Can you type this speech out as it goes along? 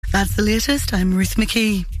That's the latest. I'm Ruth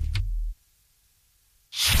McKee.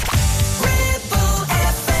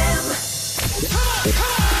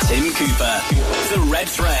 Tim Cooper, The Red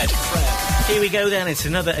Thread. Here we go then, it's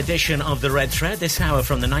another edition of The Red Thread, this hour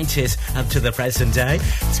from the 90s up to the present day.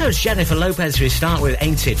 So it's Jennifer Lopez. We start with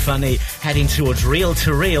Ain't It Funny, heading towards Reel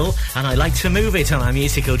to Reel, and I like to move it on our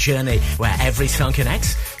musical journey where every song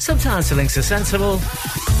connects. Sometimes the links are sensible,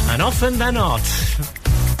 and often they're not.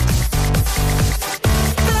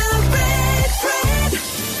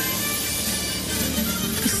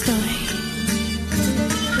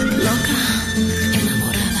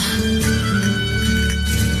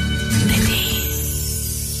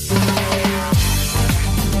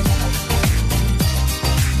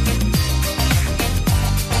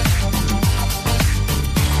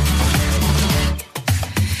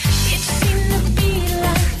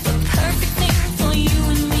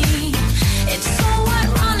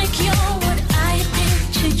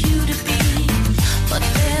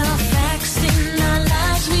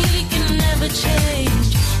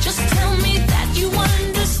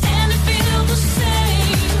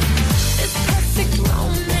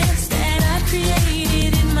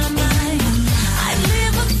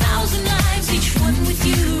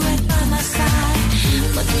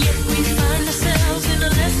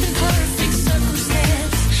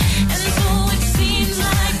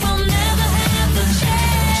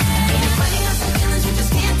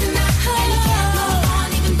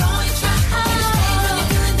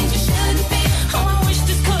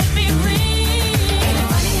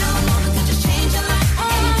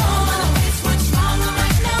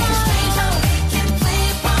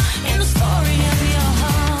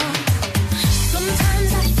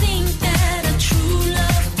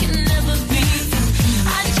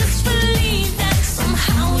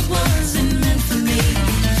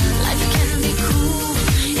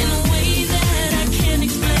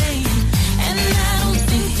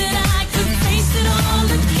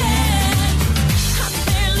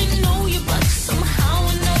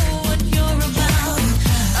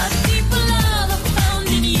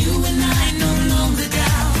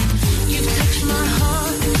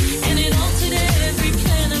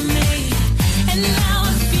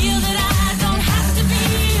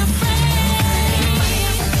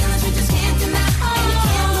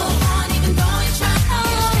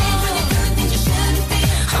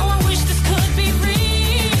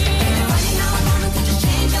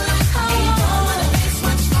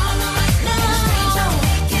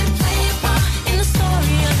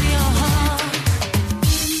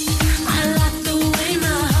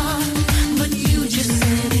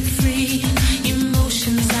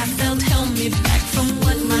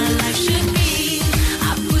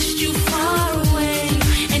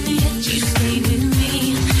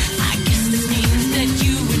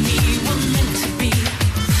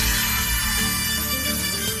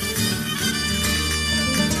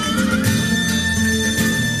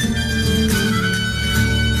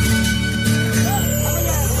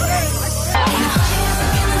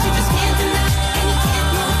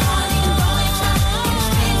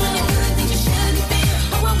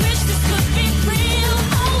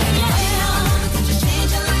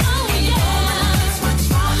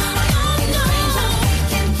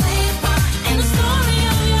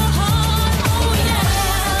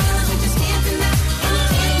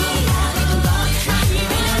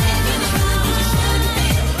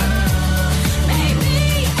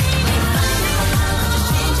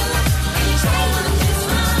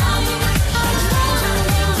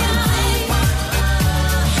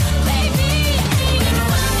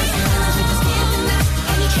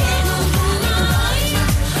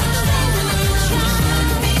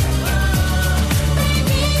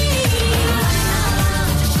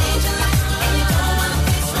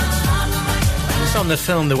 The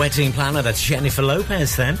film The Wedding Planner, that's Jennifer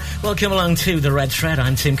Lopez then. Welcome along to The Red Thread.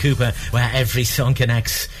 I'm Tim Cooper, where every song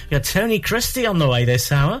connects. We got Tony Christie on the way this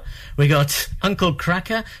hour. We got Uncle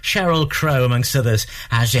Cracker, Sheryl Crow, amongst others,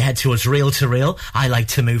 as you head towards Reel to Reel. I Like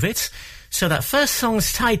to Move It. So that first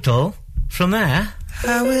song's title, from there...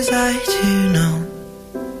 How was I to know?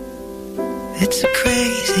 It's a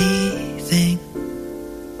crazy thing.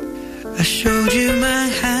 I showed you my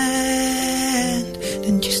hand,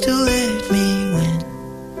 and you still let me win.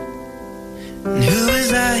 And who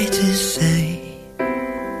was I to say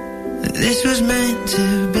that this was meant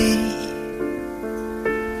to be?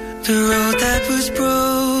 The road that was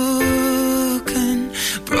broken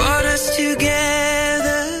brought us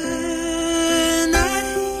together, and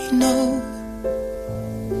I know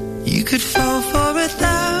you could fall for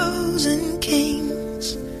 1,000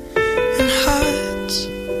 kings and hearts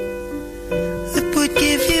that would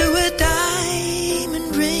give you a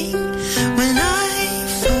diamond ring.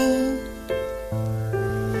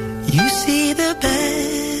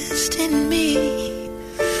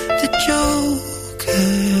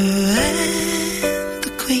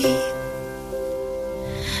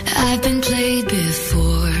 I've been played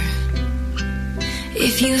before,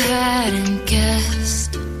 if you hadn't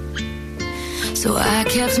guessed. So I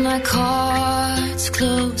kept my cards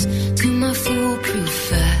close to my foolproof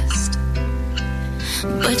vest.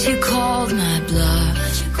 But you called my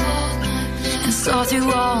bluff and saw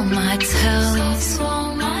through all my tells.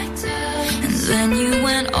 And then you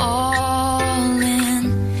went all in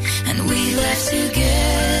and we left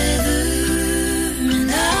together.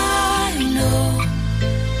 And I know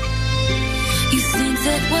you think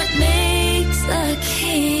that what makes a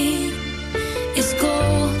king is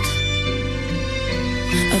gold,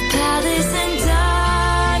 a palace and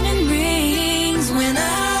diamond rings. When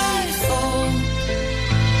I fall,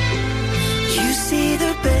 you see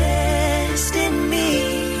the best in me,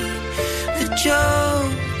 the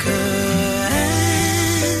Joker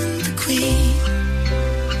and the Queen.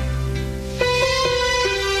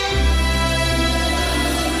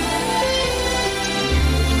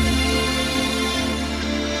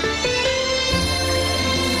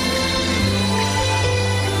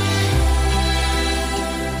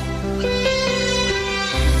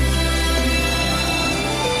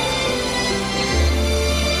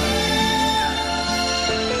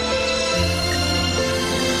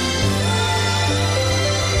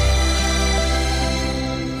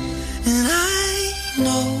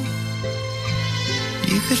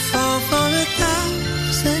 Could fall for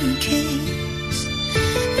 1,000 kings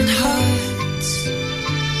and hearts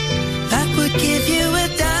that would give you a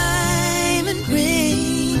diamond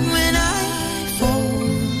ring. When I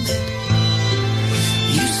folded,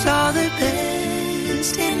 you saw the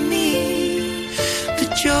best in me, the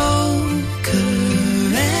Joker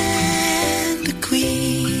and the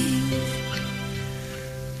Queen,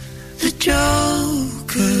 the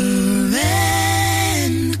Joker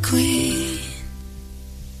and the Queen.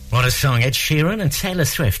 What a song. Ed Sheeran and Taylor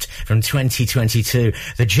Swift from 2022,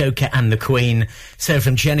 The Joker and the Queen. So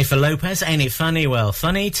from Jennifer Lopez, ain't it funny? Well,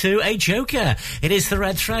 funny to a Joker. It is the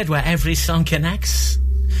Red Thread where every song connects.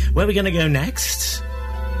 Where are we going to go next?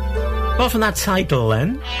 Apart from that title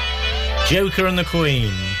then, Joker and the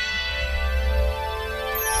Queen.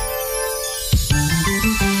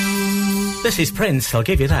 This is Prince, I'll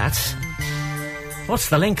give you that. What's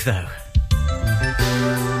the link though?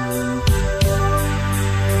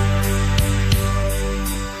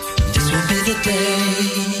 The day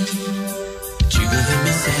that you will hear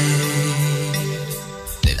me say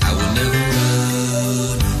that I will never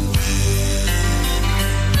run away.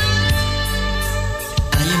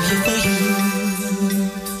 I am here for you.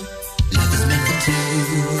 Love is meant for two.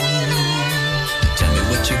 Tell me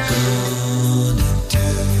what you're gonna do.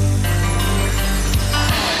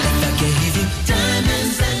 If I gave you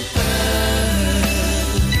diamonds and pearls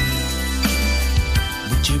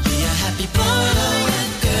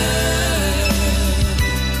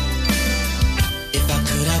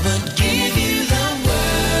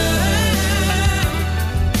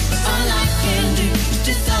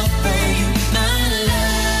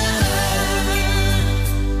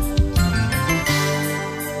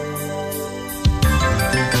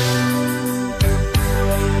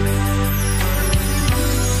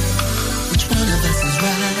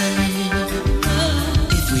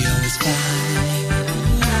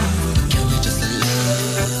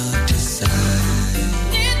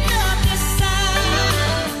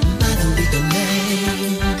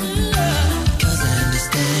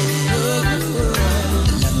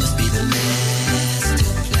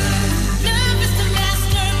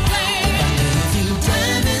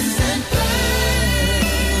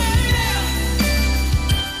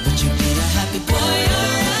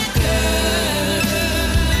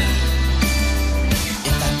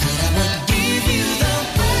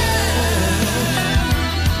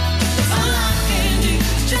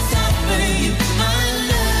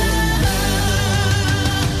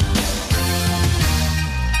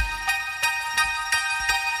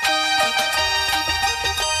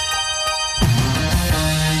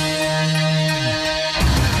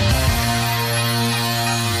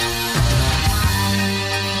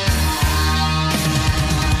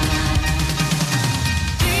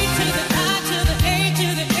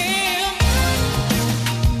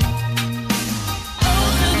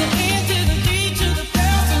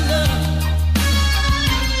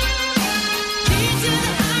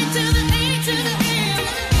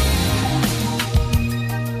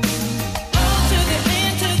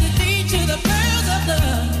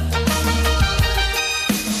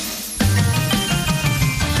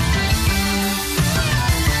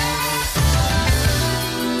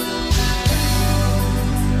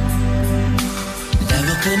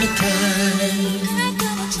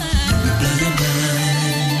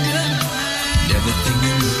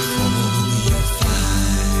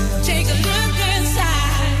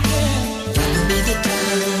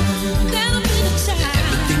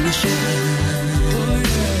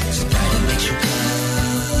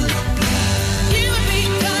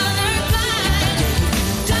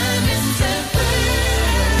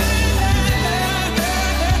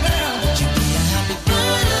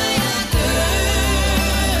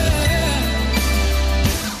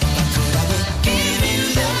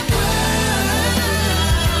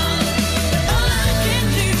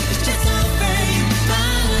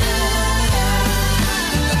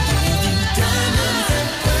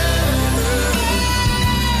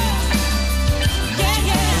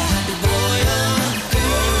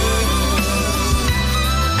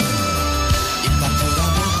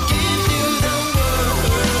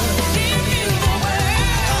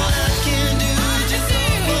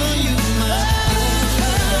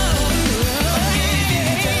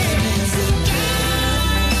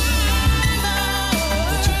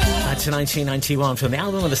to 1991 from the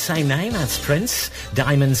album of the same name. That's Prince.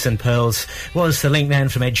 Diamonds and Pearls was the link then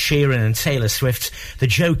from Ed Sheeran and Taylor Swift, the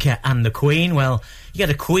Joker and the Queen. Well, you get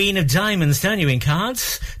a queen of diamonds, don't you, in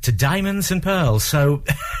cards? To Diamonds and Pearls. So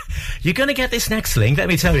you're going to get this next link, let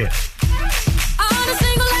me tell you. All the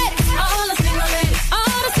single ladies, all the single ladies,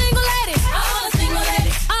 all the single ladies, all the single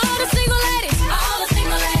ladies, all the single ladies, all the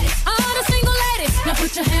single ladies, all the single ladies. Now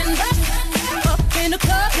put your hands up in the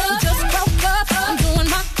club. You just broke up. I'm doing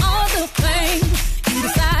my own little thing. You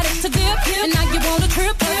decided to dip, and now you want to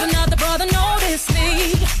trip. 'Cause another brother noticed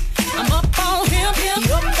me. I'm up on him, he up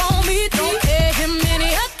on me. Don't pay him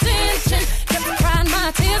any attention. Kept crying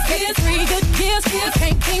my tears, getting 3 good years.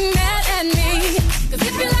 Can't be mad at me. 'Cause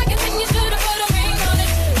if you like it, then you should've put a ring on it.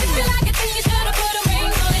 If you like it, then you should've put a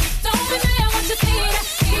ring on it. Don't be mad once you see that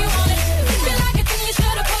he want it. If you like it, then you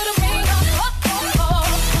should've put a ring on it.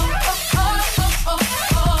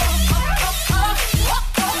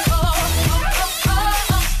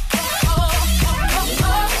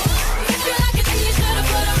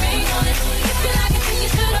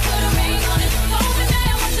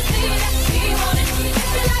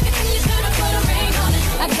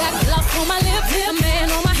 On my lips, a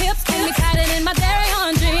man on my hips, get me tighter than my dairy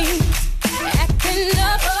on jeans. Acting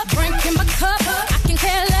up, drinking my cup, I can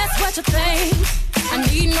care less what you think. I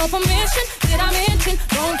need no permission, did I mention?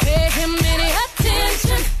 Don't pay him any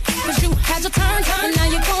attention. 'Cause you had your turn, and now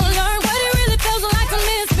you're gonna learn what it really feels like to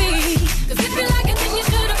miss me. 'Cause if you like it, then you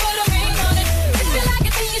should've put a ring on it. If you like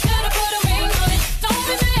it, then you should've put a ring on it. Don't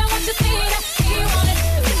be mad once you see that he want it.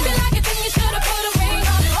 If you like it, then you should've put a ring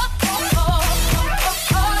on it.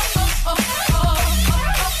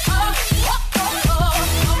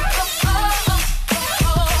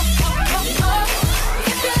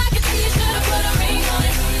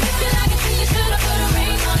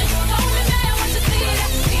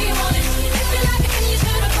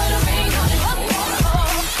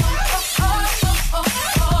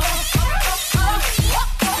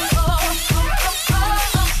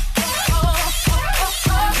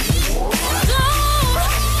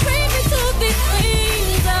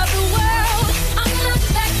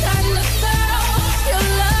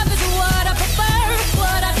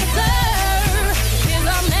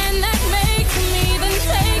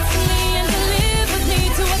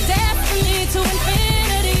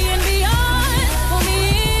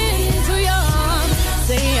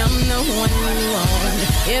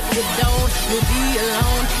 If you don't, you'll be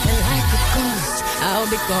alone, and like a ghost, I'll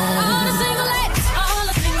be gone. All the single ladies, all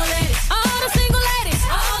the single ladies, all the single ladies,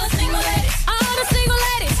 all the single ladies, all the single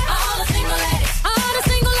ladies, all the single ladies, all the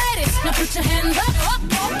single ladies. Now put your hands up.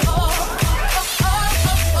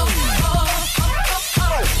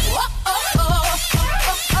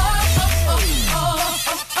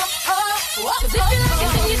 If you like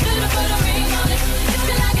it, then you should've put a ring on it. If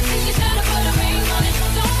you like it, then you should've put a ring on it.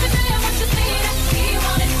 Don't be mad once you see that he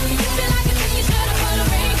want it. If you like it, then you should've put a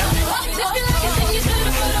ring on it. If you like it, then you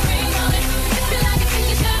should've put a ring on it. If you like it, then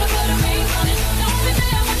you should've put a ring on it. Don't be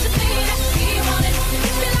mad once you see that he want it.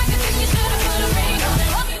 If you like it, then you should've put a ring on it.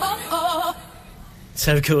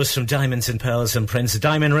 So, of course, from Diamonds and Pearls and Prince, a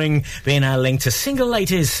diamond ring being our link to single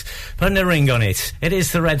ladies putting a ring on it. It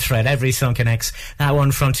is the Red Thread. Every song connects. That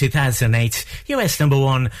one from 2008, US number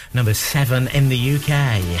 1, number 7 in the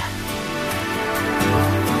UK.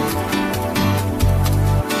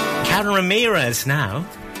 Karen Ramirez now.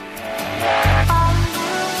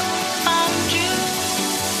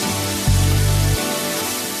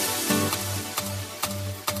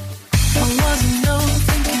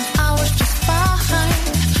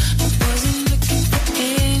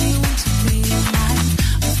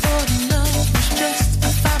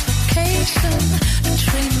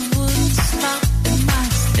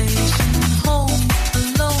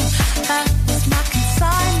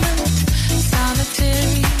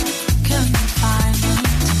 Solitary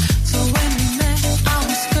confinement.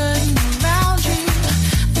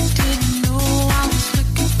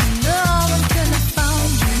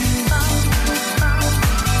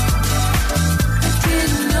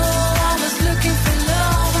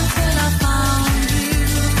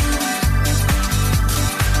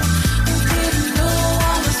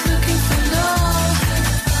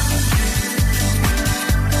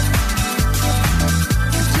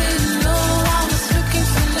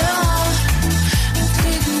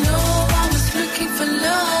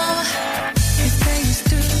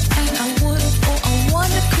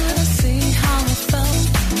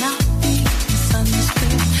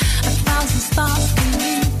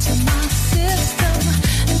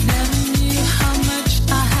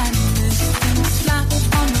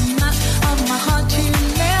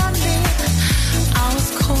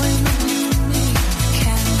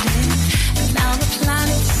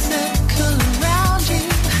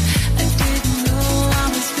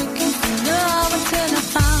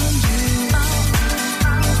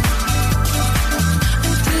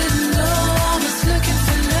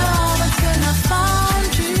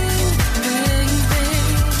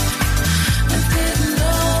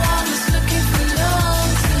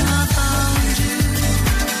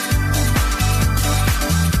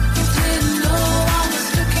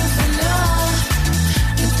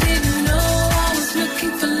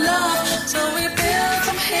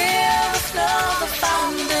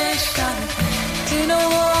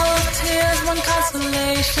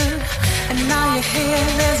 here,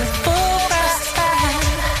 there's a full price tag,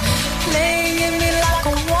 laying in me like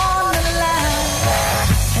a wonderland.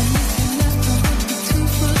 And if you left me would be 2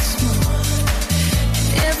 foot small,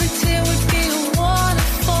 and every tear would be a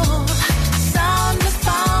waterfall. Soundless,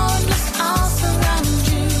 boundless, all surround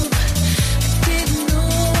you. I didn't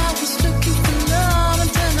know I was looking for love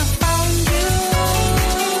until I found you.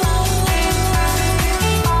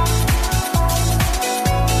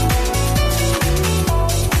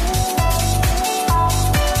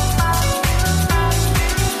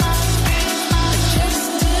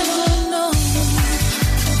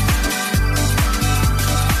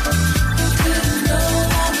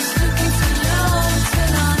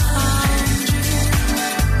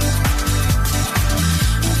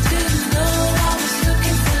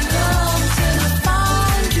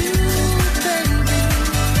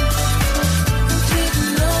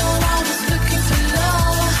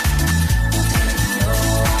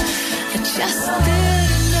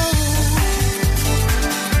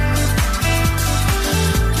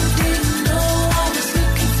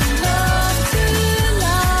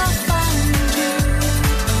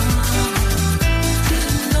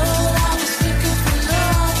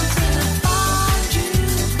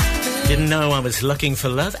 I was looking for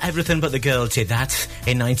love. Everything But the Girl did that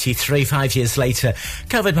in 93, 5 years later.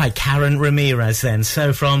 Covered by Karen Ramirez then.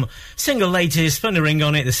 So from Single Ladies, put a ring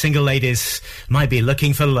on it, the Single Ladies might be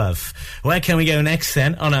looking for love. Where can we go next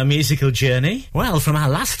then on our musical journey? Well, from our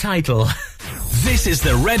last title. This is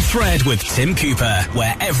The Red Thread with Tim Cooper,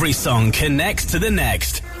 where every song connects to the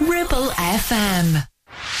next. Ribble FM.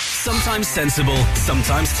 Sometimes sensible,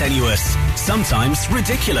 sometimes tenuous, sometimes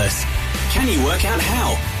ridiculous. Can you work out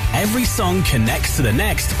how? Every song connects to the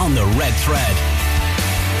next on The Red Thread.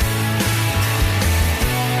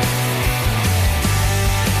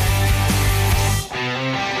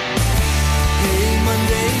 Hey,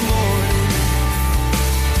 Monday morning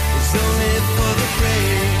was only for the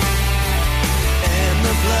rain, and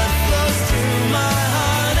the blood flows through my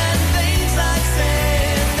heart and veins like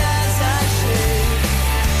sand as I shake,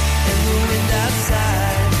 and the wind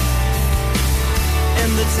outside,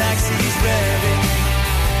 and the taxi's revving,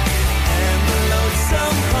 and the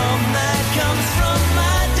lonesome hum that comes from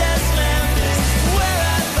my desk lamp is where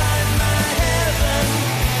I find my heaven.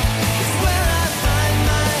 It's where I find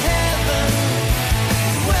my heaven.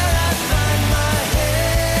 It's where I find my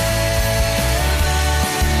heaven.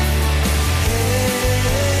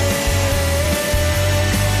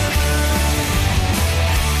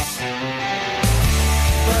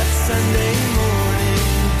 But Sunday morning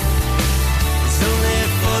is only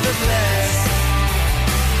for the blessed,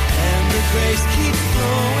 and the grace keeps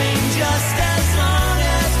flowing just as long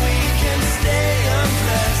as we can stay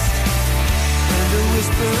undressed. And a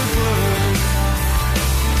whispered word,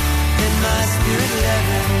 and my spirit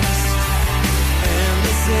levels, and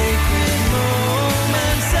the sacred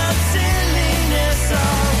moments of silliness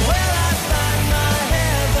are where I find my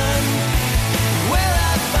heaven, where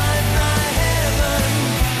I find my heaven,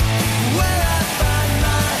 where I find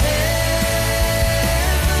my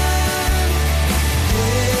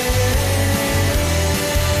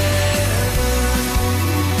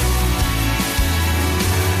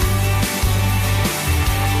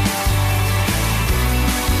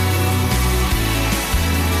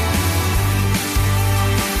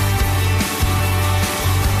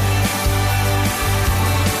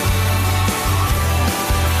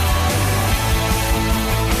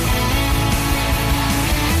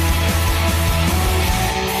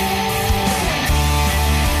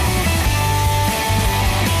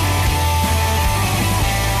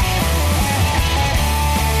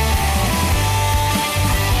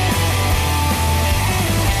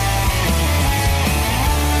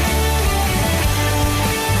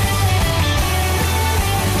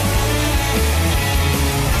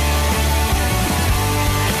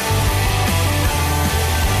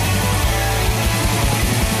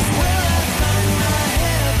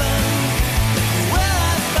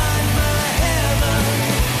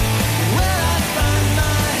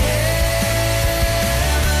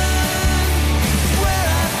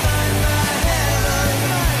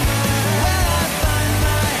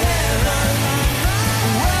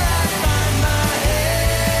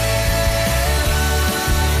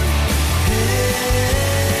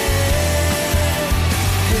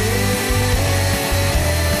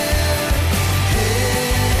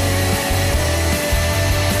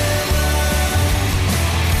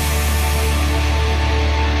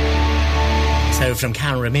From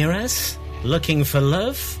Karen Ramirez, Looking for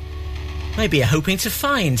Love. Maybe you're hoping to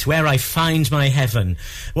find Where I Find My Heaven.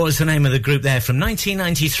 What was the name of the group there from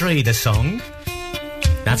 1993, the song?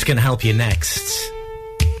 That's going to help you next.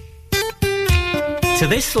 to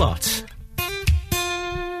this lot.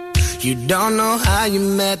 You don't know how you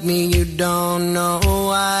met me, you don't know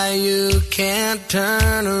why you can't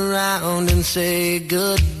turn around and say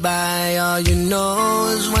goodbye. All you know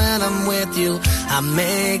is when I'm with you, I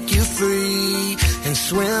make you free and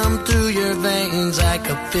swim through your veins like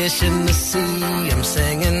a fish in the sea. I'm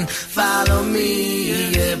singing, follow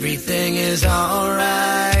me, everything is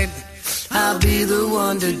alright. I'll be the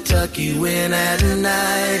one to tuck you in at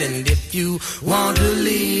night. And if you want to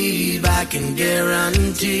leave, I can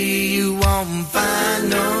guarantee you won't find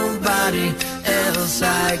nobody else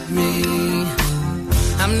like me.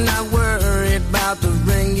 I'm not worried about the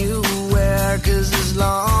ring you wear, 'cause as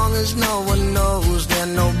long as no one knows,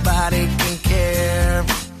 then nobody can care.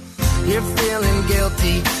 You're feeling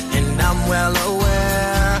guilty, and I'm well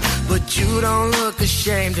aware, but you don't look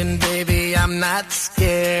ashamed, and baby, I'm not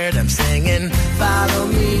scared. I'm singing, follow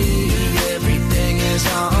me, everything is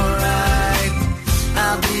alright.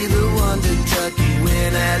 I'll be the one to tuck you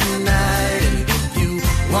in at night. And if you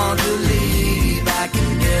want to leave, I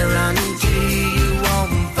can guarantee you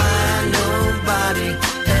won't find nobody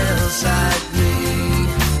else like me.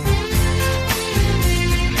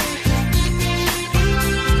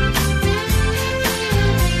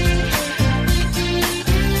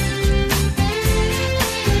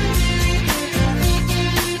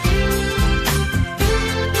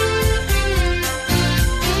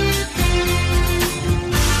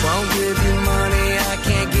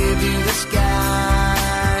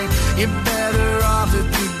 You're better off if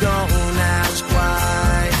you don't ask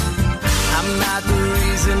why. I'm not the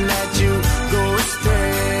reason that you go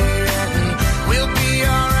astray, and we'll be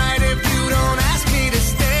alright if you don't ask me to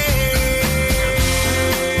stay.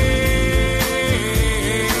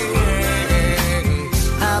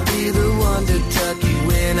 I'll be the one to tuck you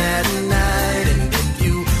in at night, and if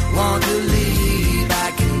you want to leave, I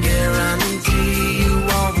can guarantee you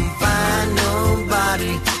won't find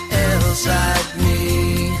nobody else like me.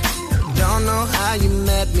 Don't know how you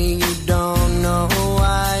met me, you don't know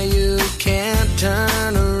why you can't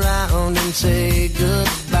turn around and say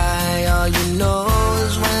goodbye. All you know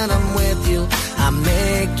is when I'm with you, I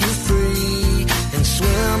make you free and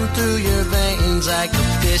swim through your veins like a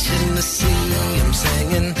fish in the sea. I'm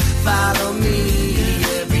singing, follow me,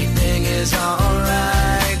 everything is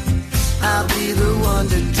alright. I'll be the one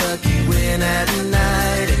to tuck you in at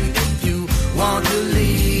night. And if you want to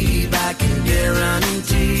leave, I can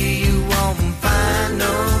guarantee you won't find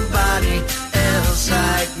nobody else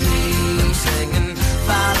like me. I'm singing,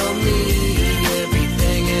 follow me,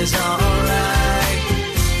 everything is alright.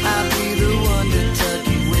 I'll be the one to tuck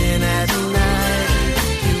you in at night.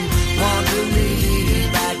 If you want to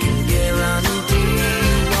leave, I can guarantee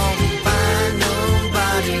you won't find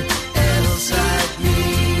nobody else like me.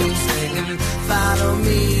 I'm singing, follow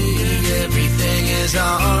me, everything is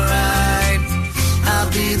alright. I'll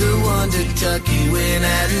be the one to tuck you in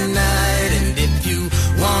at night. And if you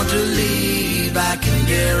want to leave, I can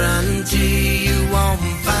guarantee you won't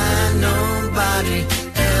find nobody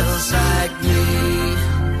else like me.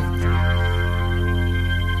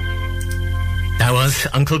 That was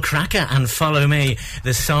Uncle Cracker and Follow Me,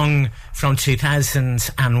 the song from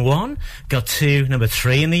 2001, got to number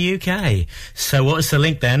 3 in the UK. So what was the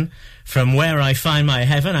link then? From Where I Find My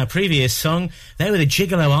Heaven, our previous song, they were the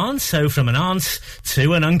Gigolo Aunts, so from an aunt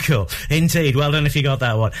to an uncle. Indeed, well done if you got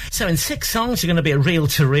that one. So in 6 songs, you're going to be a reel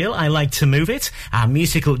to reel. I Like to Move It. Our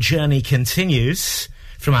musical journey continues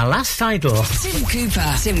from our last idol. Tim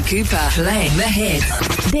Cooper playing the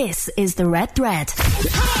hits. This is the Red Thread.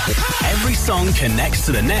 Every song connects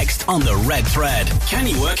to the next on the Red Thread. Can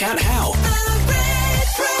you work out how? The Red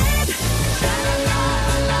Thread.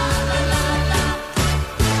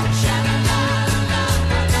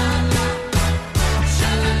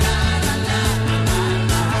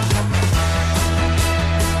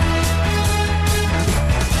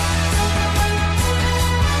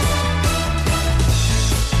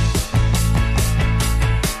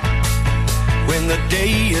 When the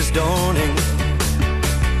day is dawning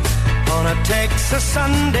on a Texas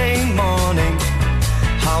Sunday morning,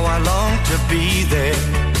 how I long to be there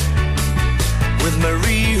with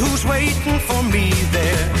Marie who's waiting for me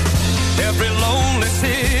there. Every lonely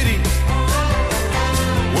city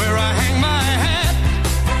where I hang my hat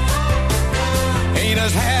ain't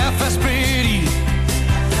as half as pretty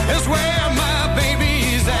as where my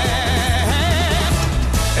baby's at.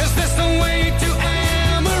 Is this the way to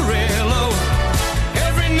Amarillo?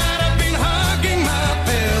 Every night I've been hugging my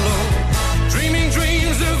pillow, dreaming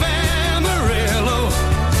dreams of Amarillo,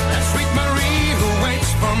 and sweet Marie who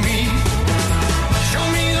waits for me. Show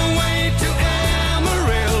me the way to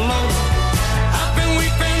Amarillo. I've been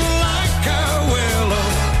weeping like a willow.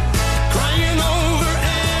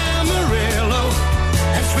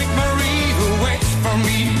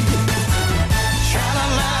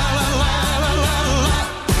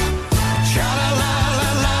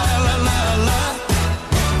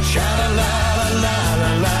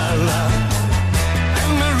 la.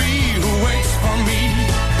 And Marie who waits for me.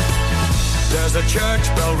 There's a church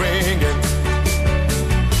bell ringing.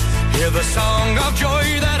 Hear the song of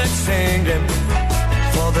joy that it's singing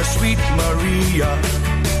for the sweet Maria.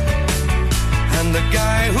 And the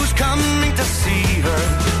guy who's coming to see her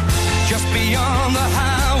just beyond the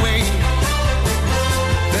highway.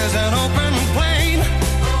 There's an open plain,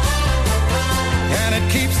 and it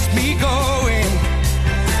keeps me going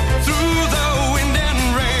through the wind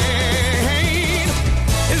and rain.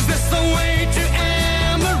 Is this the way to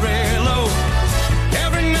Amarillo?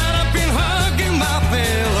 Every night I've been hugging my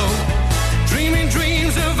pillow, dreaming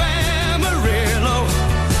dreams of Amarillo.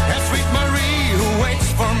 That sweet Marie who waits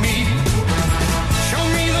for me. Show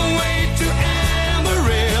me the way to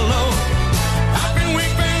Amarillo. I've been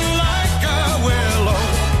weeping like a willow,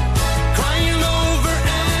 crying over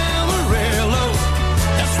Amarillo.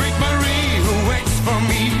 That sweet Marie who waits for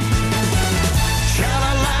me.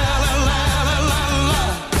 Sha-la-la-la-la-la-la-la.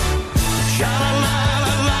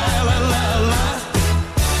 Sha-la-la-la-la-la-la-la.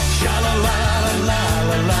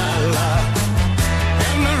 Sha-la-la-la-la-la-la.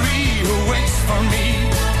 And Marie who waits for me.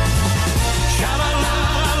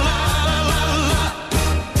 Sha-la-la-la-la-la-la.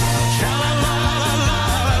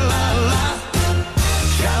 Sha-la-la-la-la-la-la.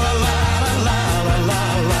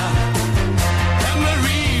 Sha-la-la-la-la-la-la. And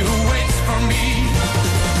Marie who waits for me.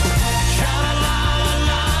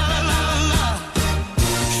 Sha-la-la-la-la-la.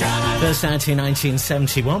 First out in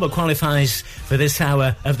 1971, but qualifies for this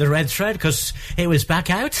hour of the Red Thread because it was back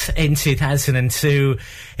out in 2002.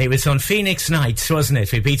 It was on Phoenix Nights, wasn't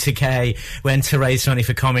it? With BTK went to raise money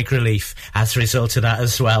for Comic Relief as a result of that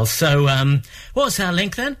as well. So, what's our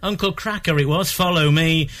link then? Uncle Cracker it was. Follow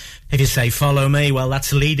me. If you say follow me, well,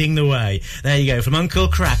 that's leading the way. There you go, from Uncle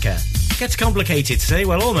Cracker. Gets complicated, see?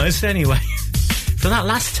 Well, almost anyway. From that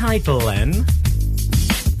last title then,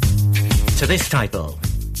 to this title.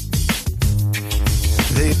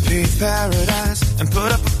 They paved paradise and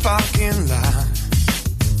put up a fucking lie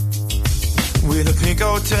with a pink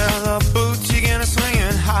hotel, a boutique, and a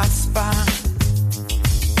swinging hot spot.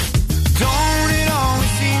 Don't it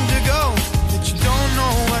always seem to go that you don't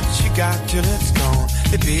know what you got till it's gone?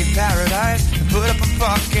 They paved paradise and put up a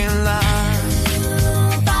fucking lie.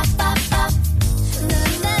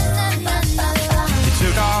 They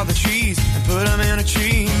took all the trees and put them in a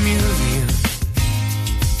tree museum.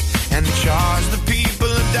 And they charge the people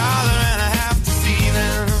 $1.50 to see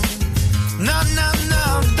them. No, no,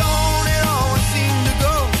 no, don't it always seem to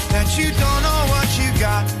go that you don't know what you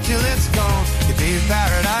got till it's gone? You paved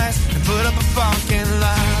paradise and put up a fucking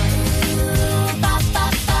lie.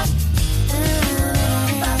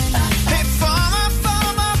 Hey,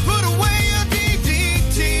 farmer, put away your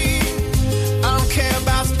DDT. I don't care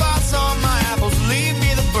about spots on my apples. Leave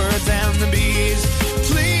me the birds and the bees.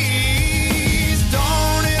 Please,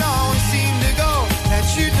 don't it always seem to go that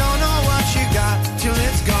you don't know what you got till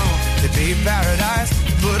it's gone? They paved paradise,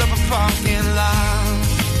 put up a fucking lie.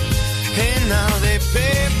 Hey, now they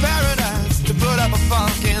paved paradise to put up a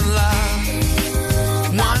fucking lie.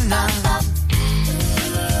 One night.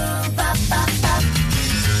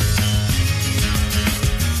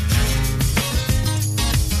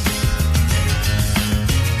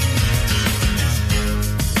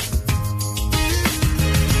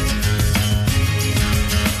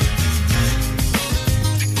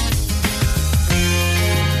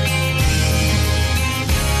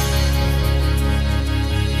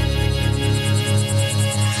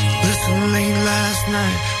 Late last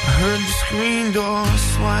night, I heard the screen door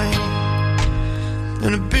swing,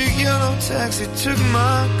 and a big yellow taxi took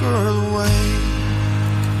my girl away.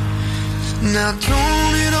 Now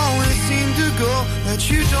don't it always seem to go that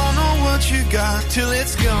you don't know what you got till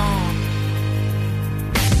it's gone?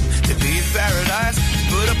 They paved paradise,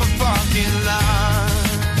 put up a fucking lie.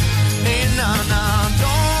 Hey, nah,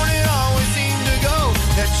 don't it always seem to go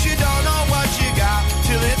that you don't know what you got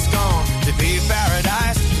till it's gone? They paved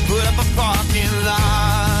paradise, put up a parking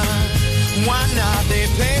lot. Why not? They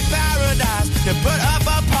pay paradise to put up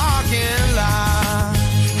a parking lot.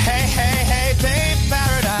 Hey, hey, hey, pay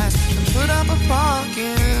paradise and put up a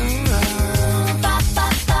parking lot. I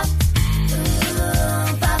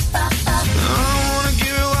don't wanna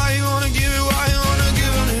give it, why you wanna give it, why you wanna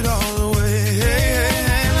give it all away? Hey, hey,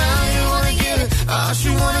 hey, now you wanna give it, I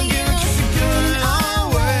should wanna give it, cause you're giving it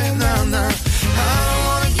all away. Nah, nah, I don't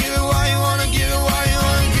wanna give it, why you wanna give it, why you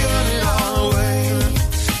wanna give it all away?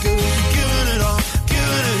 Cause you're giving it all away.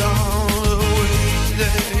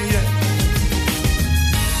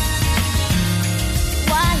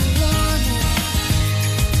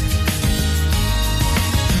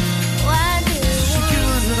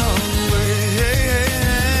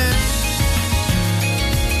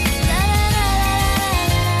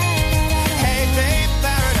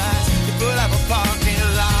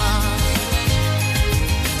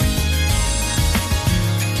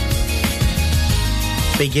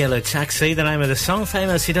 Big Yellow Taxi, the name of the song,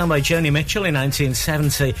 famously done by Joni Mitchell in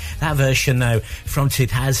 1970. That version, though, from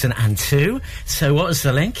 2002. So what was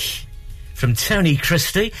the link? From Tony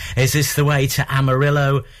Christie, is this the way to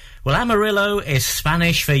Amarillo? Well, Amarillo is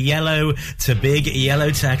Spanish for yellow to Big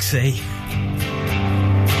Yellow Taxi.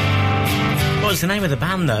 What was the name of the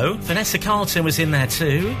band, though? Vanessa Carlton was in there,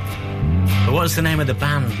 too. But what was the name of the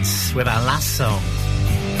band with our last song?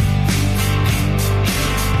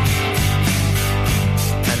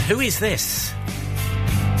 Who is this?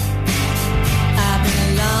 I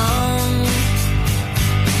belong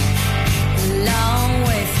a long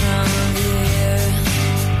way from here.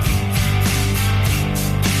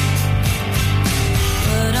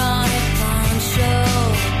 Put on a poncho,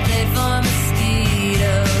 played for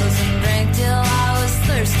mosquitoes, and drank till I was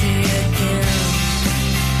thirsty again.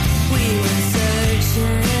 We were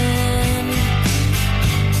searching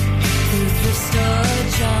through thrift store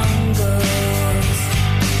jungles.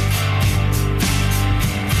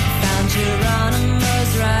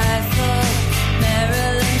 Geronimo's rifle,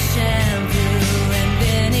 Maryland shampoo, and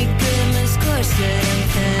Benny Goodman's corset and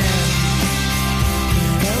pen.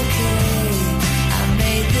 But okay, I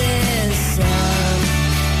made this song.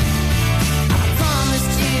 I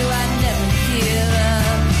promised you I'd never give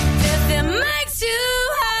up. If it makes you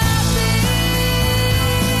happy,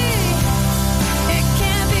 it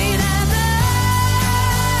can't be that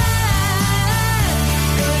bad.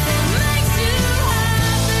 If it makes you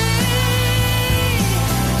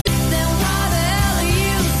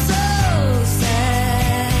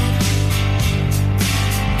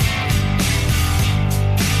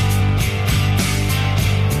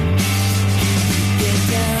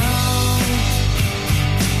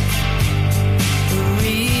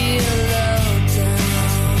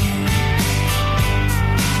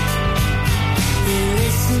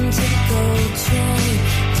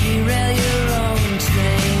derail your own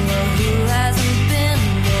train. Well, who hasn't been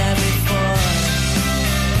there before?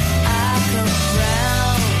 I come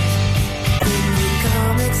round with new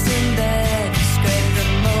comics in bed, scrape the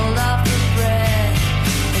mold off the bread,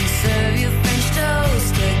 and serve you French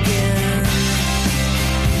toast again.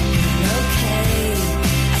 Okay,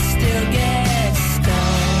 I still get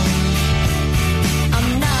stoned. I'm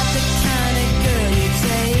not the kind of girl you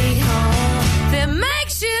take home. If it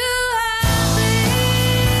makes you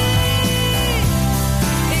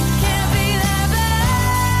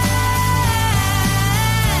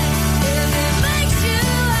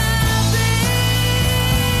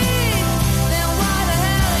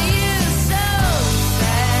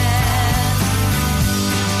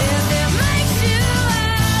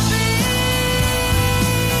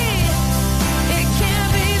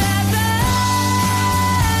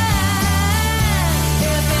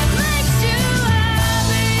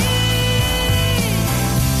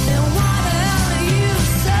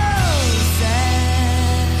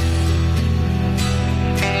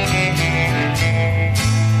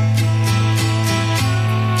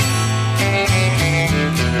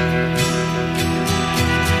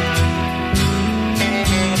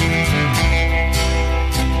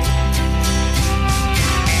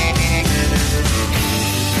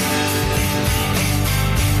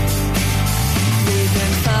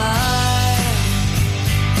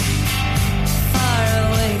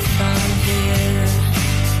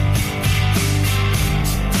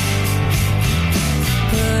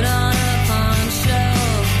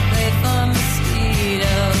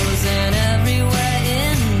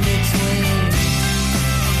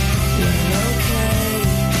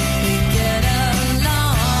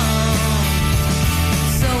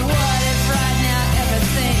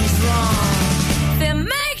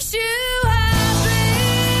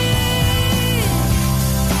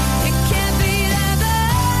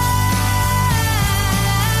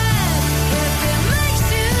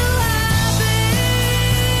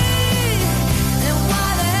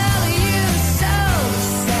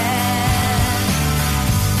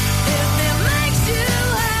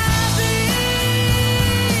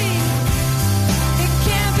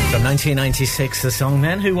From 1996, the song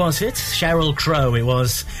then. Who was it? Sheryl Crow it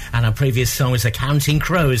was. And our previous song was The Counting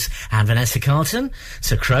Crows and Vanessa Carlton.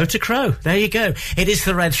 So Crow to Crow. There you go. It is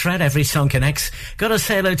the Red Thread. Every song connects. Got to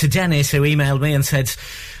say hello to Dennis, who emailed me and said,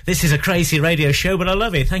 this is a crazy radio show, but I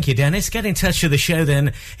love it. Thank you, Dennis. Get in touch with the show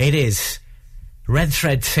then. It is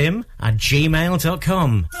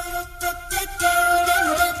redthreadtim@gmail.com.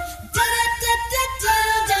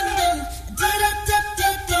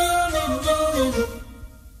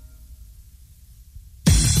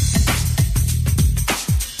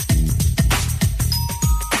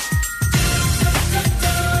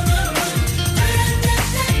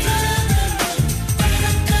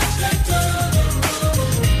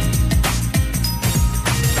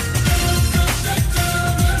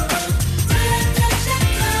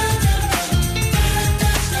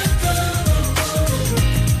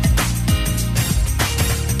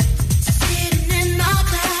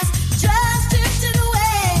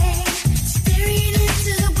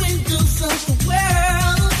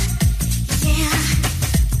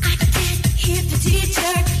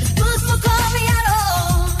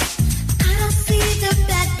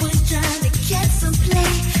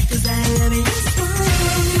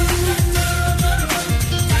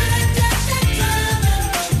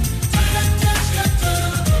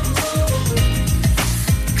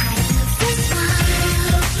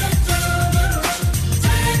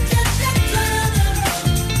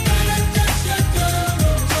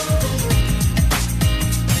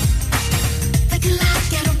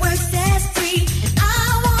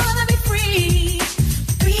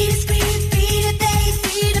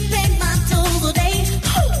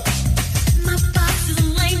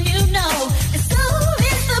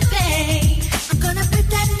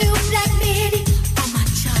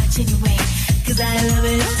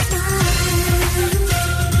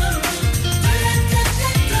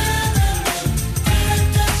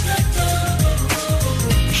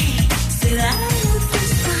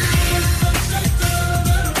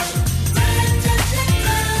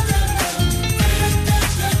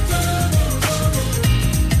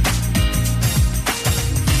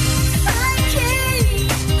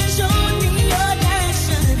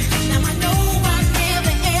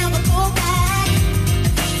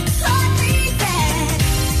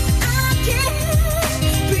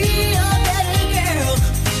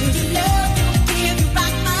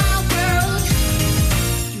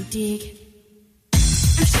 dig?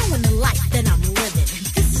 I'm showing the life that I'm living.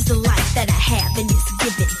 This is the life that I have and it's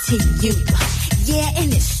given to you. Yeah, and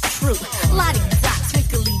it's true. La-di-da,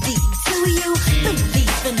 twinkly-dee. Do you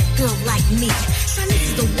believe in a girl like me? Shawnee's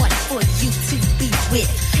is the one for you to be with.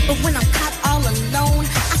 But when I'm caught all alone,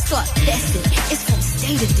 I start fessing. It's from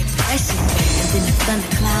state of depression. And then the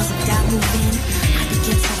thunderclouds of doubt move in. I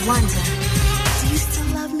begin to wonder, do you still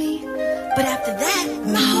love me? But after that,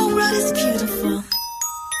 my whole world is beautiful.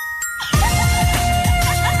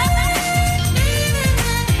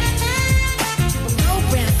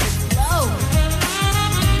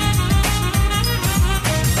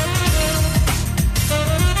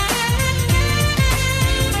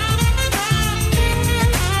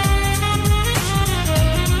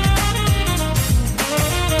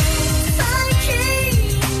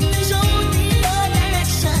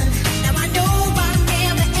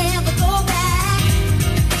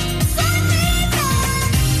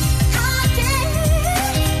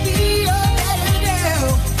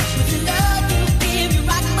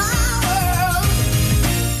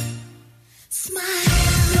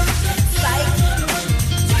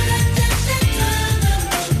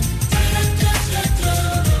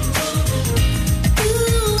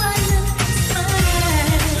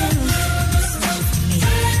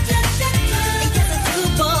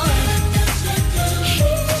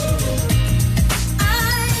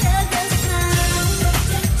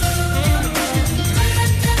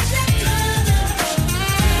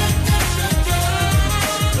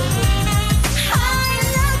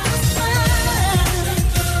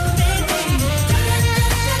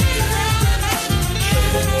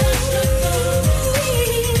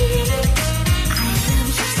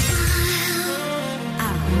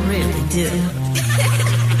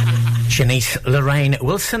 Shanice Lorraine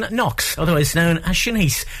Wilson Knox, otherwise known as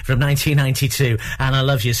Shanice, from 1992, and I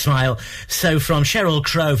Love Your Smile. So from Sheryl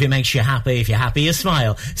Crow, if it makes you happy, if you're happy, you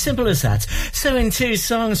smile. Simple as that. So in 2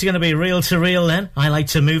 songs, you're going to be reel to reel then. I Like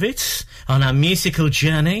to Move It, on our musical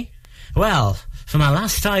journey. Well, for my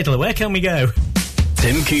last title, where can we go?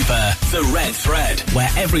 Tim Cooper, The Red Thread, where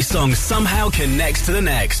every song somehow connects to the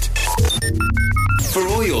next. For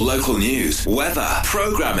all your local news, weather,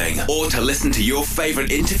 programming, or to listen to your favourite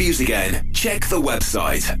interviews again, check the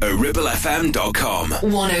website at ribblefm.com.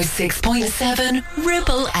 106.7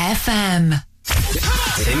 Ribble FM.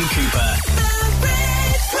 Tim Cooper.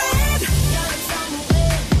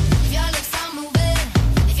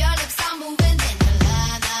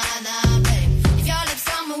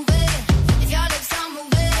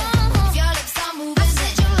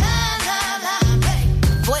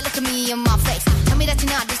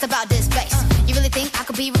 About this bass, you really think I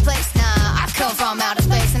could be replaced? Nah, I come from outer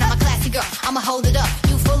space and I'm a classy girl. I'ma hold it up.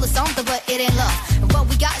 You full of something, but it ain't love. And what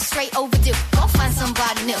we got is straight overdue. Go find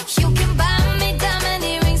somebody new. You can buy me diamond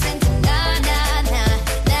earrings and nah, nah, nah,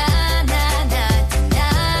 nah, nah, nah,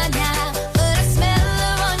 nah, nah. But I smell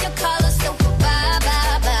her on your collar, so bye,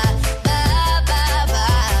 bye, bye, bye, bye,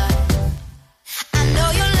 bye. I know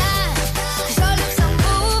you're lying, 'cause your lips are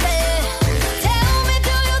moving. Tell me,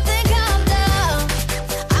 do you think I'm dumb?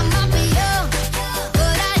 I might be young,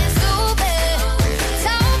 but I ain't stupid.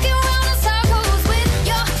 Talking round in circles with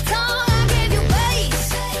your tongue. I gave you bass,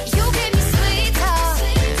 you gave me sweet talk.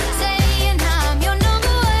 Saying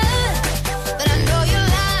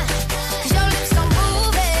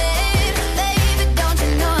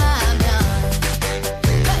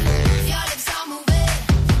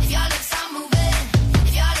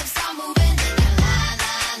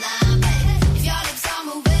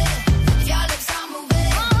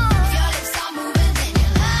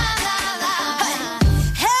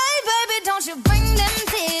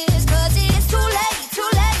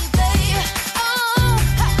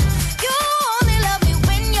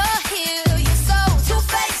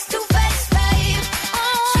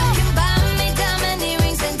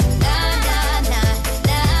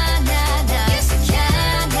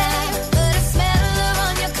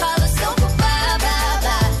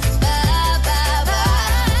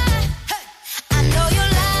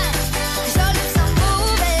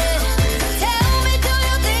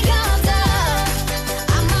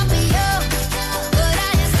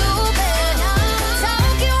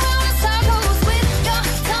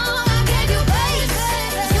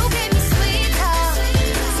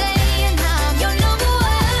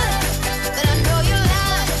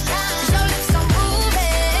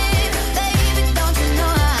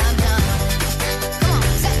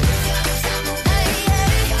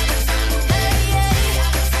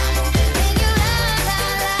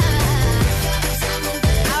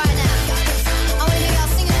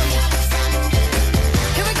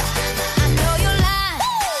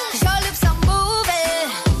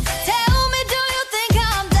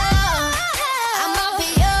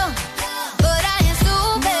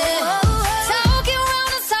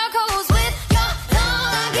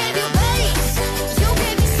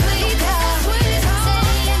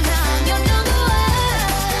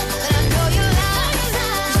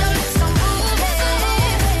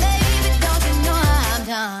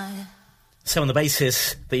So on the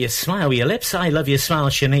basis that you smile with your lips, I love your smile,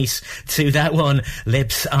 Shanice. To that one,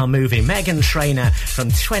 Lips Are Moving. Meghan Trainor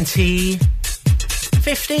from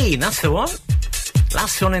 2015. That's the one.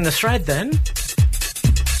 Last one in the thread then.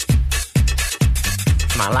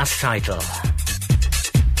 My last title.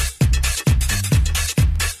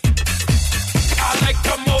 I like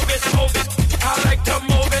to move it, move it. I like to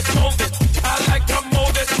move it, move it. I like to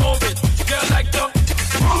move it, move it. You like to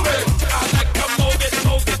move it. I like to move it,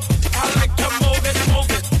 move it. I like to move it, move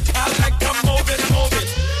it. I like to move it, move it.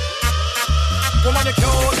 Woman, you're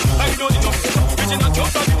cute. I don't need no original joke.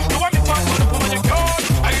 You want me fast, woman, you're cute.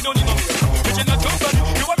 I don't need no original joke.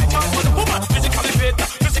 You want me fast, woman, physically fit,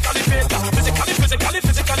 physically fit, physically.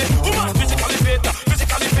 Woman, physically fit,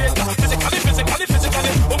 physically fit, physically.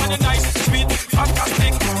 Woman, you're nice, sweet,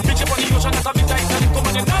 fantastic. Bitch up on the ocean, that's a big Titanic.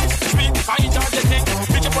 Woman, you're nice, sweet, fine, energetic.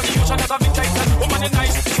 Bitch up on the ocean, that's a big Titanic. Woman, you're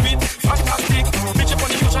nice, sweet, fantastic. Bitch up on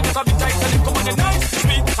the ocean, that's a big Titanic. Woman, you're nice,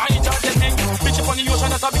 sweet, fine, energetic. Bitch up on the ocean,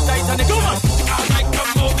 that's a big Titanic. Woman, I like to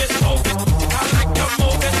move it, move it. I like to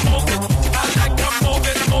move it, move it. I like to move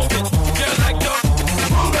it, move it. You like to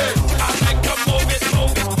move it. I like to move it,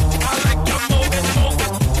 move it. I like to move it, move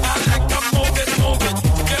it. I like to move it, move it.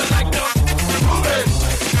 You like to move it.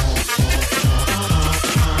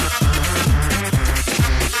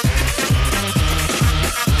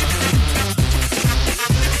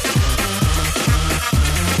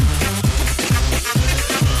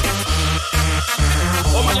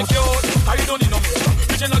 Woman, you're cute. I don't need no more.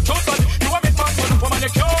 Bitch, you're not cute, but you want me fun, but woman,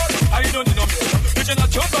 you're cute. I don't need no more. Bitch, you're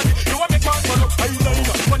not cute, but you want me fun, but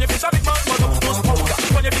eyeliner. When you feel a big man, but nose powder.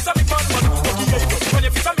 When you feel a big man, but lucky eyebrow. When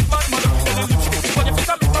you feel a big man, but yellow lipstick. When you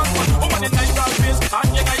feel a big man, but woman, you're nice and face and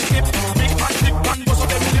you're nice lip. Big fat lip and bust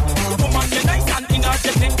up every lip. Woman, you're nice and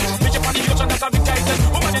energetic. Bitch, you're on the ocean, that's a big title.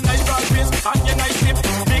 Woman, you're nice and face and you're nice lip.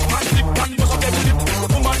 Big fat lip and bust up every lip.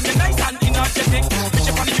 Woman, you're nice and energetic. Bitch,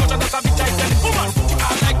 you're on the ocean, that's a big title. Woman, I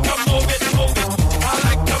like to move it, move it. I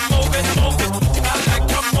like to move it, move it. I like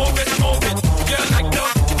to move it, move it. You like to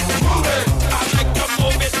move it. I like to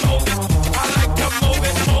move it, move it. I like to move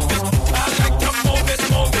it, move it. I like to move it,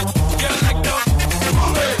 move it. You like to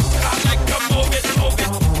move it. I like to move it, move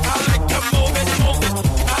it. I like to move it, move it.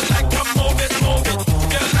 I like to move it, move it.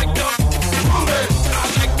 You like to move it. I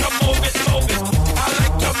like to move it, move it. I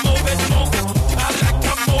like to move it, move it. I like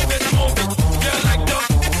to move it, move it. You like to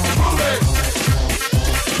move it.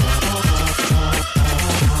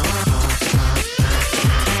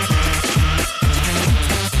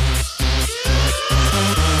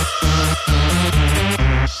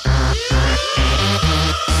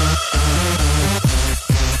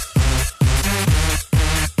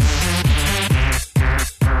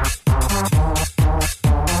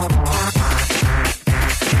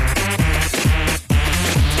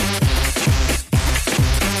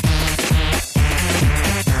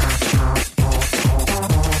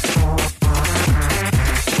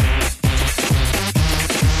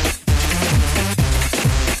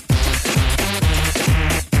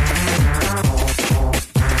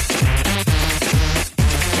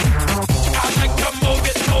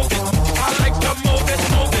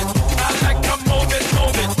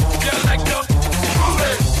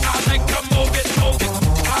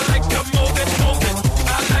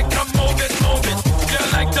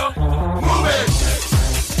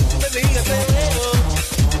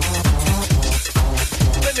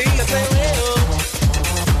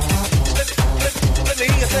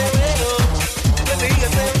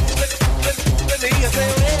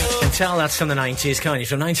 Tell that's from the 90s, can't you?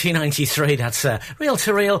 From 1993, that's Reel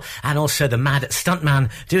to Reel, and also the mad stuntman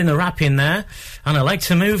doing the rapping there. And I like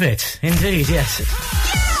to move it, indeed, yes.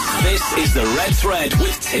 This is the Red Thread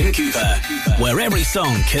with Tim Cooper, where every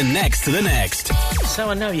song connects to the next. So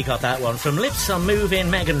I know you got that one. From Lips Are Moving,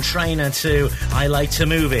 Meghan Trainor, to I Like to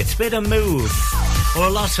Move It. Bit of move, or a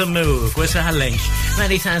lot of move. Where's our link?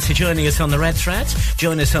 Many thanks for joining us on the Red Thread.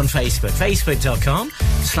 Join us on Facebook,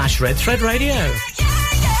 facebook.com/Red Thread Radio.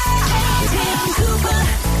 Tim Cooper,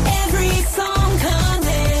 every song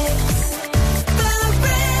connects. The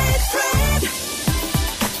Red Thread.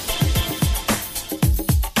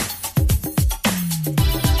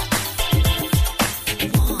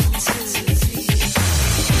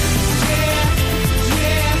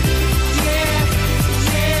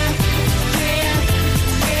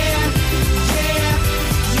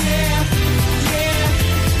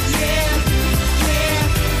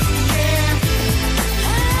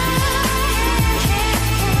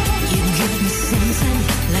 You can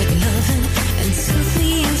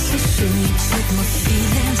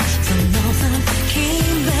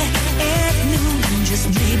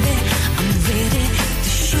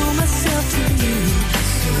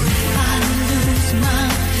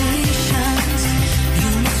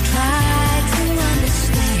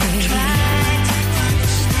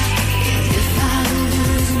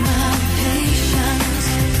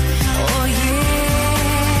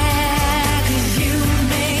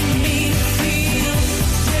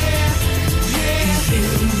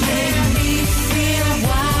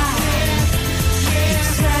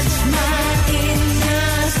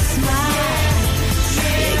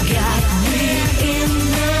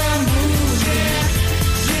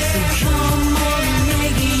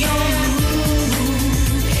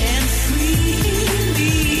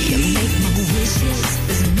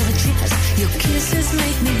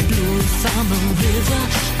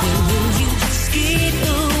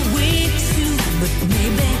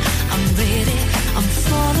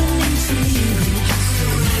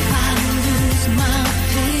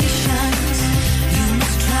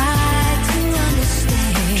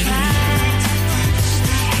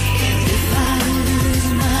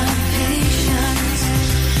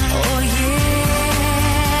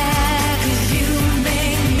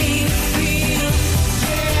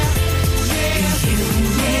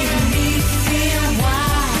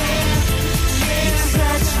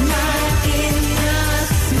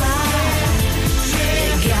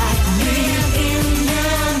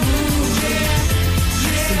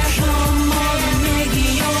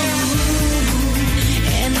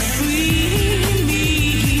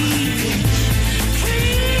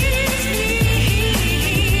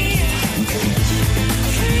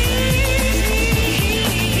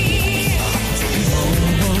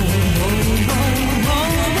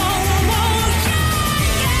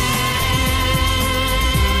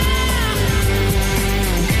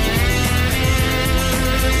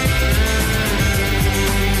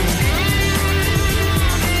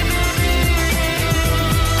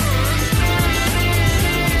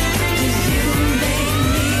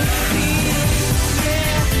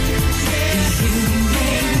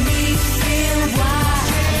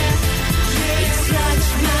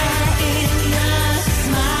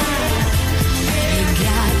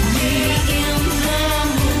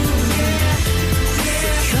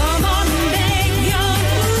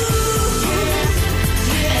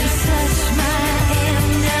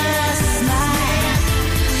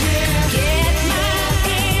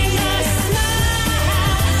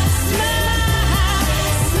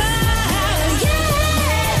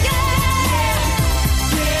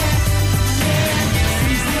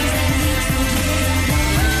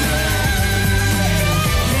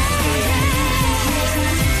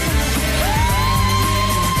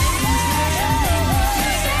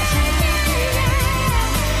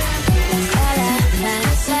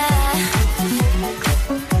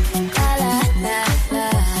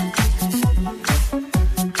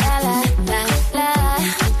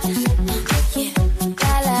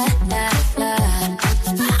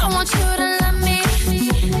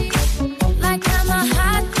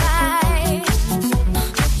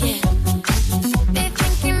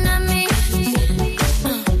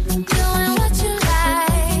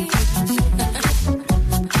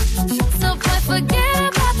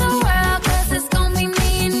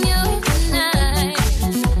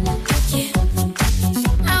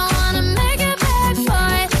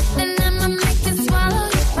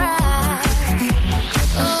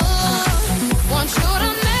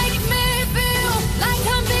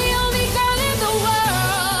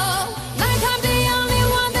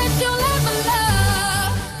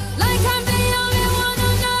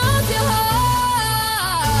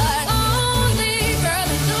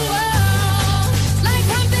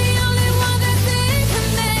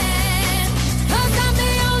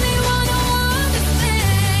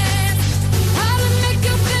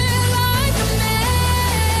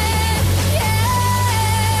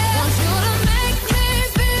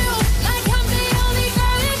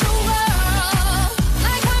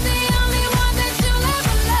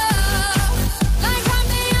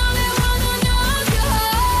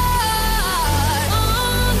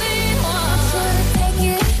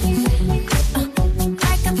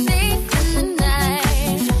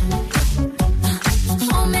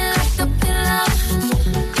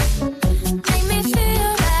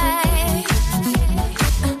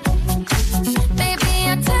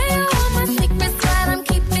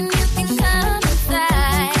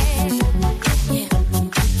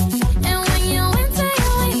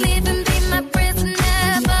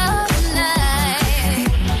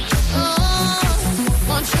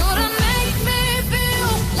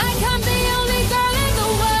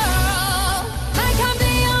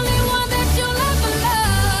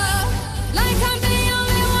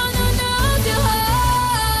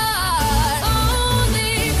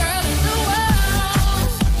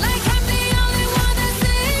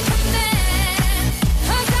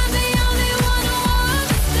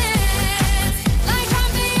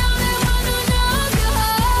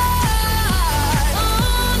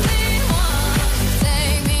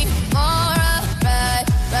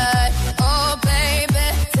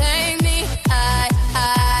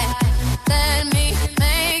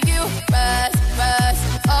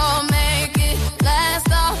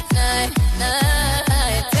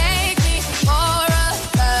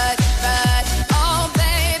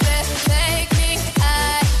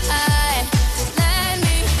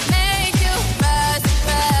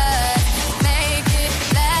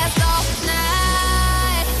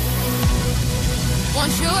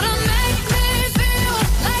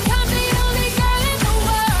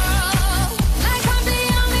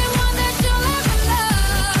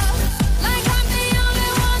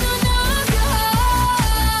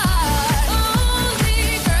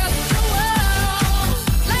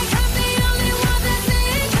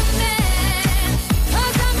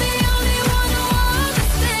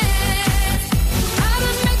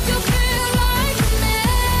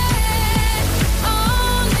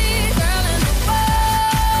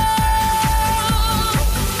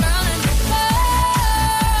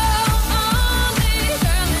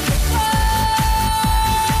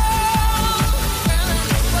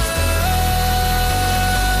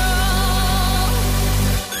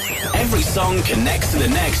song connects to the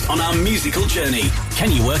next on our musical journey.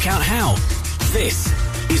 Can you work out how? This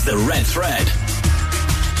is the Red Thread.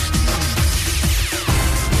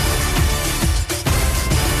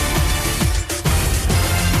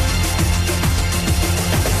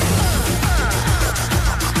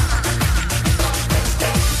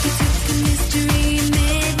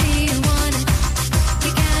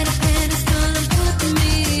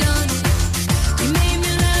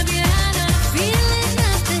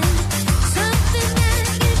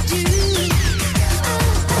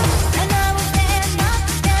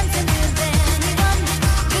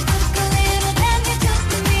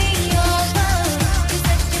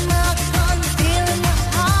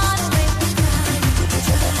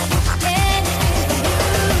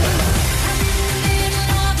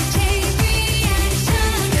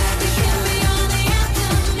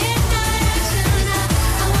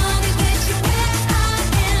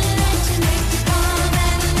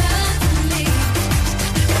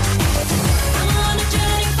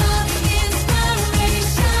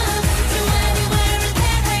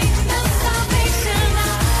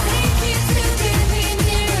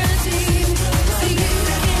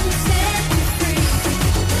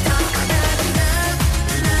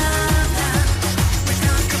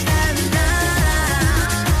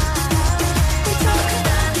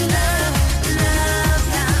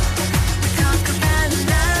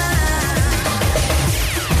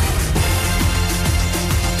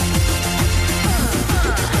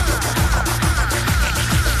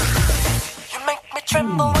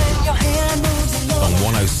 On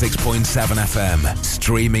 106.7 FM,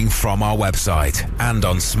 streaming from our website and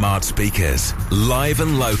on smart speakers, live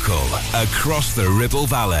and local, across the Ribble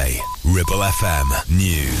Valley. Ribble FM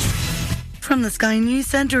News. From the Sky News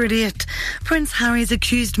Centre at 8, Prince Harry's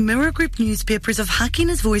accused Mirror Group newspapers of hacking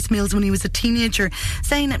his voicemails when he was a teenager,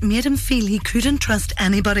 saying it made him feel he couldn't trust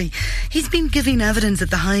anybody. He's been giving evidence at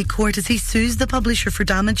the High Court as he sues the publisher for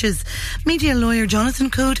damages. Media lawyer Jonathan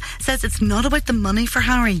Code says it's not about the money for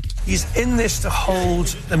Harry. He's in this to hold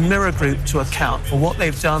the Mirror Group to account for what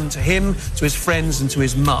they've done to him, to his friends and to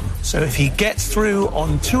his mum. So if he gets through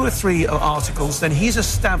on 2 or 3 articles, then he's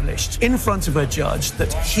established in front of a judge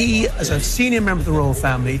that he, as a senior member of the royal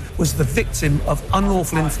family, was the victim of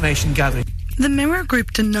unlawful information gathering. The Mirror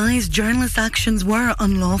Group denies journalists' actions were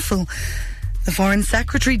unlawful. The Foreign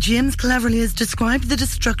Secretary James Cleverly has described the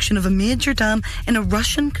destruction of a major dam in a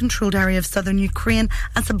Russian-controlled area of southern Ukraine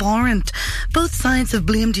as abhorrent. Both sides have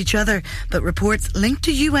blamed each other, but reports linked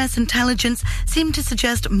to US intelligence seem to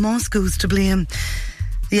suggest Moscow's to blame.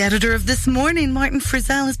 The editor of This Morning, Martin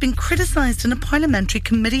Frizzell, has been criticised in a parliamentary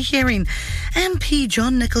committee hearing. MP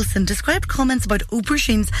John Nicholson described comments about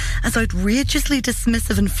aubergines as outrageously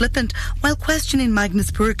dismissive and flippant while questioning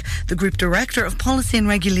Magnus Burke, the Group Director of Policy and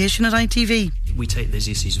Regulation at ITV. We take these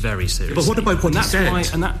issues very seriously. But what about what he said?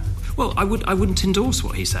 Well, I wouldn't endorse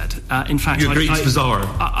what he said. In fact, you agree it's bizarre?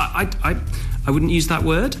 I wouldn't use that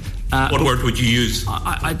word. What word would you use?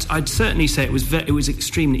 I'd certainly say it was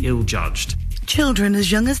extremely ill-judged. Children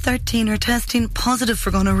as young as 13 are testing positive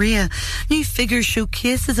for gonorrhea. New figures show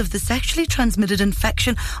cases of the sexually transmitted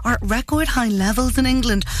infection are at record high levels in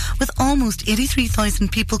England, with almost 83,000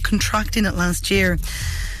 people contracting it last year.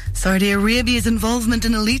 Saudi Arabia's involvement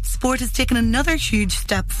in elite sport has taken another huge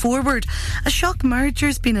step forward. A shock merger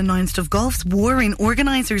has been announced of golf's warring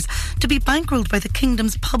organisers to be bankrolled by the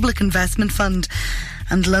kingdom's public investment fund.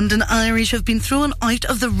 And London Irish have been thrown out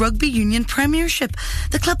of the Rugby Union Premiership.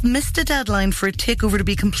 The club missed a deadline for a takeover to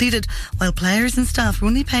be completed, while players and staff were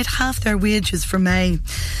only paid half their wages for May.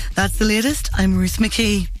 That's the latest. I'm Ruth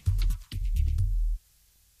McKee.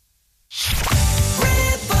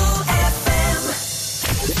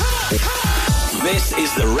 This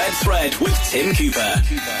is the Red Thread with Tim Cooper,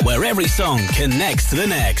 where every song connects to the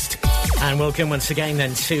next. And welcome once again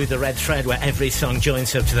then to the Red Thread, where every song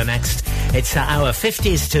joins up to the next. It's our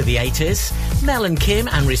 50s to the 80s. Mel and Kim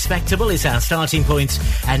and Respectable is our starting point,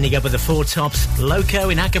 ending up with the Four Tops, Loco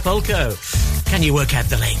in Acapulco. Can you work out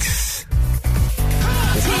the links?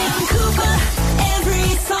 Tim Cooper,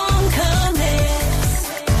 every song connects.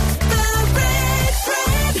 The Red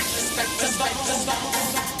Thread. Respect us,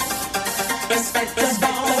 respect us,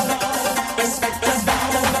 respect us,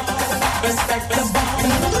 respect us.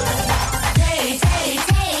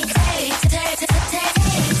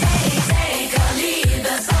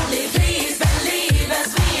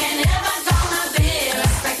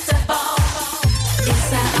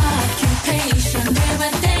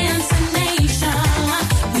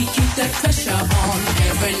 Pressure on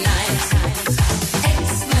every night.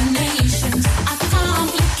 Explanations are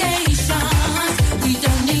complications. We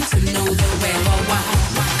don't need to know the where or why.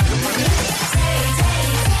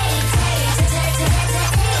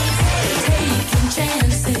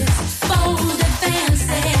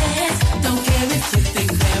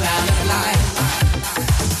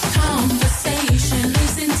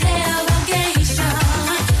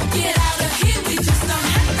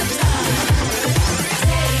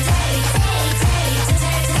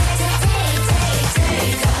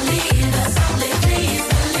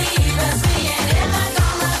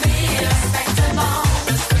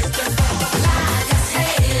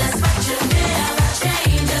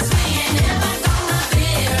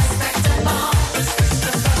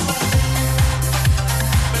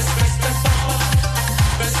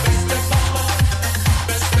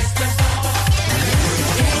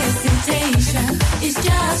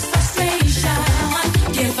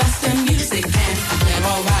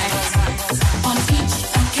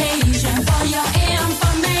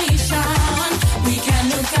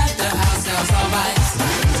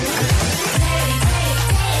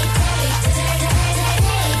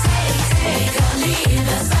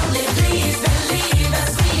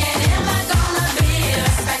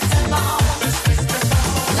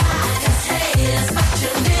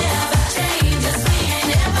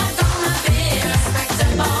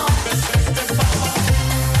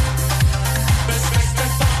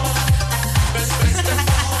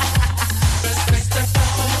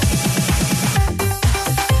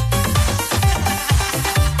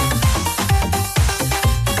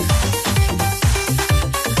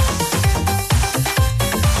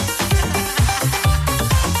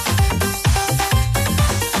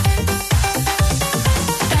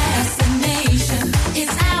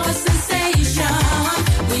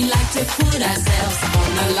 put ourselves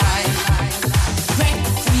on the line.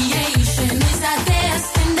 Recreation is our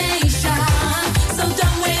destination, so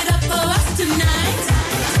don't wait up for us tonight.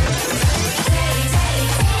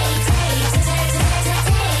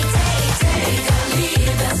 Take a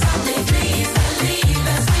leave us, only please believe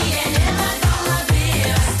us. We ain't never gonna be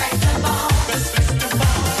respectable.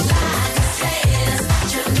 Like a sailors, but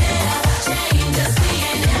you never change us. We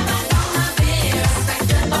ain't never gonna be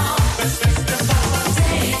respectable.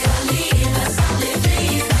 Take a leave us, only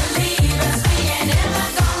please believe us. We ain't never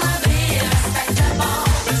gonna be respectable.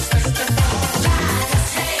 Like a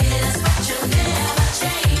sailors, but you never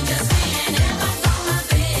change us. We ain't never gonna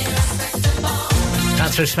be respectable.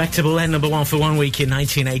 That's Respectable, then number one for 1 week in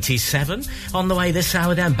 1987. On the way this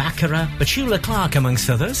hour then, Baccarat, Petula Clark amongst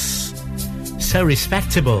others. So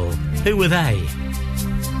Respectable. Who were they?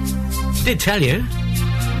 Did tell you.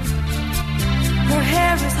 Her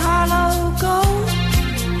hair is hollow gold,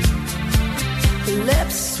 her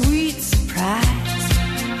lips sweet surprise.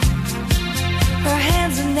 Her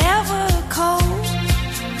hands are never cold.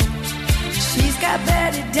 She's got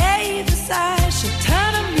Betty Davis eyes. She'll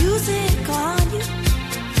turn her music on you.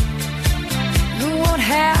 You won't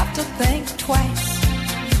have to think twice.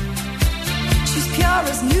 She's pure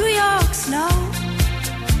as New York snow.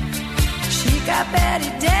 She got Betty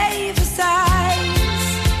Davis eyes.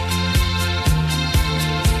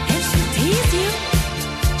 And she'll tease you,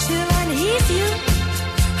 she'll unease you.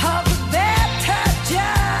 All the better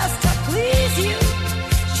just to please you.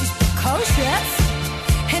 She's precocious,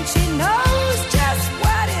 and she knows just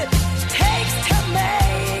what it takes to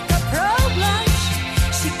make a pro blush.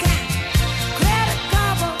 She got Greta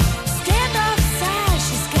Garbo, stand off side.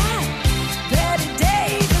 She's got Betty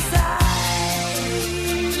Davis eyes.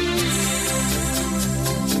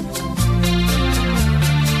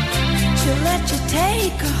 She'll let you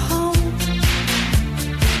take her home.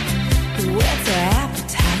 Whet's her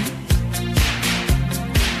appetite?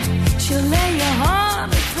 She'll lay you on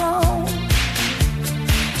the throne.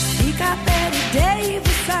 She got Betty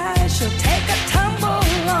Davis eyes. She'll take a tumble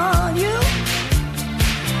on you,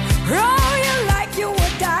 roll you like you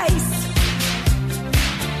were dice,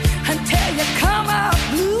 until you come out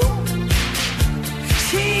blue.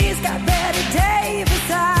 She's got Betty Davis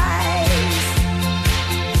eyes.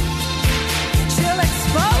 She'll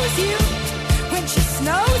expose you when she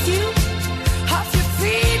snows you, off your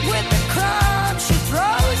feet with the crumbs she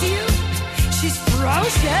throws you. She's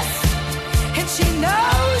ferocious, and she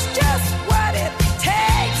knows just what it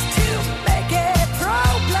takes to make a pro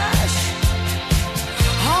blush.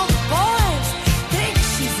 All the boys think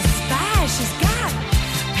she's a spy. She's got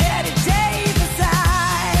Betty Davis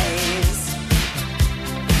eyes.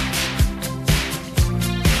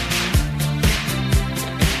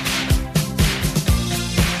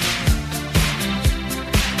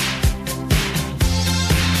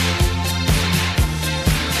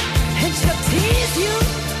 And she'll tease you,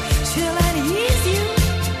 she'll unease you.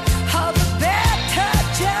 All the better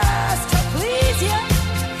just to please you.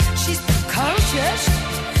 She's precocious,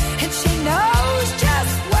 and she knows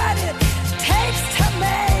just what it takes to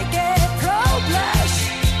make a pro blush.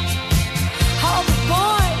 All the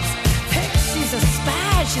boys think she's a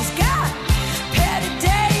spy. She's got Betty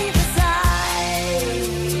Davis eyes.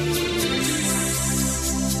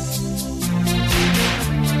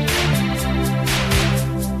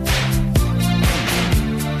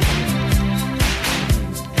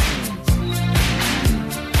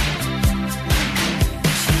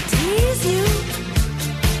 She'll tease you,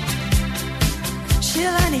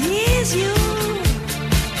 she'll unease you,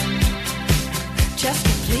 just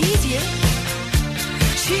to please you.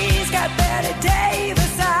 She's got Betty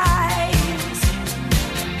Davis eyes.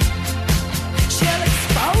 She'll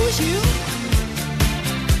expose you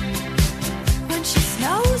when she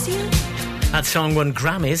snows you. That song won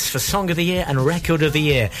Grammys for Song of the Year and Record of the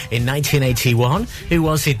Year in 1981. Who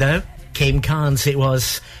was it though? Kim Carnes it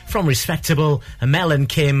was. From Respectable, Mel and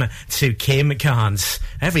Kim to Kim Carnes.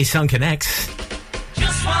 Every song connects.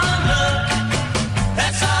 Just one look,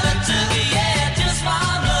 that's all it took, yeah. Just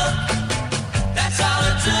one look, that's all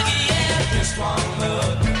it took, yeah. Just one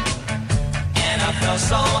look, and I felt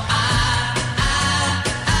so I'm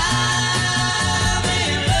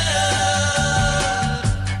in love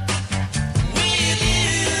with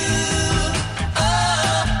you. Oh,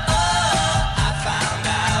 I found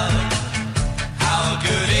out how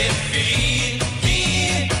good it feels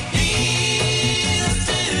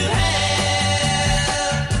to have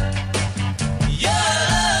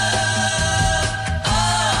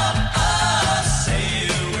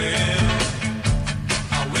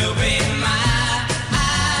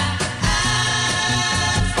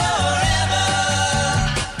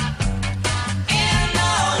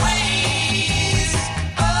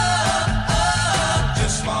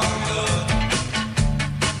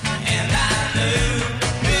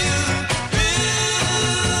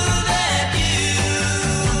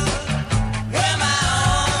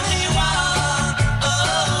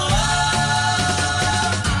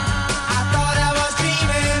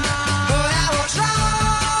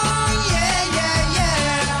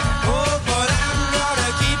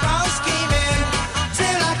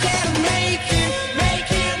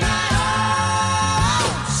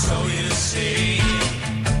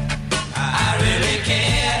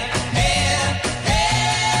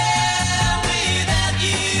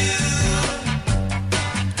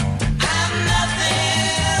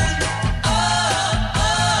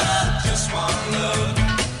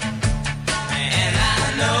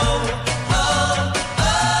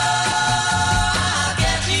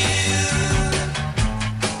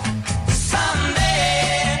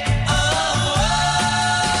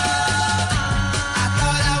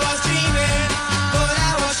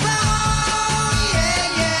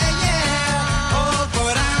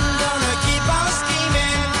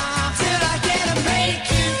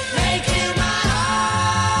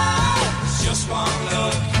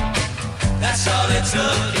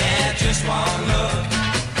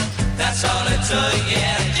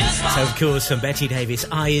Of course, and Betty Davis,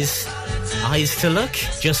 Eyes to Look,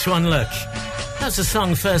 Just One Look. That's a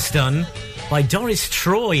song first done by Doris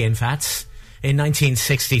Troy, in fact, in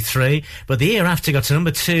 1963, but the year after got to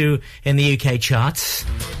number 2 in the UK charts.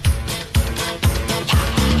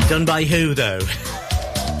 Done by who, though?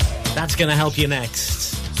 That's going to help you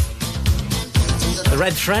next. The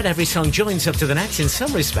Red Thread, every song joins up to the next in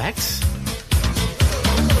some respects.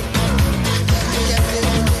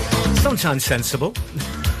 Sometimes sensible.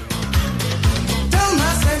 Dull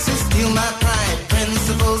my senses, steal my pride,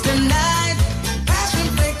 principles denied, passion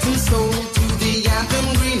faked and sold to the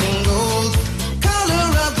anthem green and gold. Color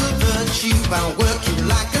of the virtue, I'll work you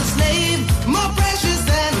like a slave, more precious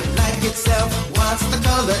than life itself. What's the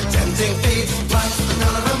color? Tempting fate. What's the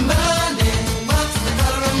color of money? What's the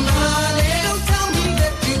color of money? Don't tell me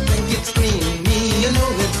that you think it's green, me, you know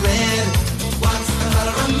it's red. What's the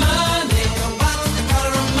color of money? What's the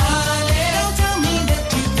color of money? Don't tell me that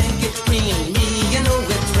you think it's green, me, you know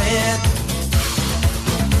it's red.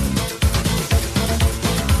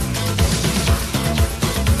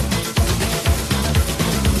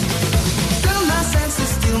 Dull my senses,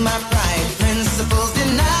 steal my pride, principles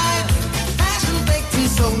denied, passion baked and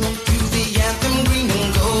sold to the anthem green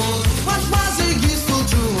and gold. What was a useful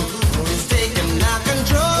tool is taken our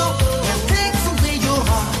control, it takes away your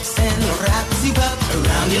hearts and wraps you up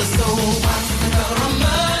around your soul. What's the color of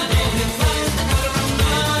money? What's the color of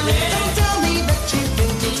money? Don't tell me that you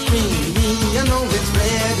think it's green, me, you know it's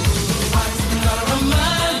red. What's the color of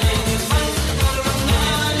money? What's the color of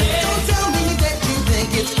money? Don't tell me that you think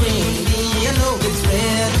it's green, me, you know it's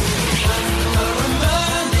red. What's the color of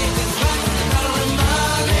money? What's the color of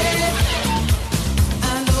money?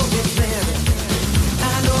 I know it's red.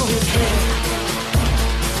 I know it's red.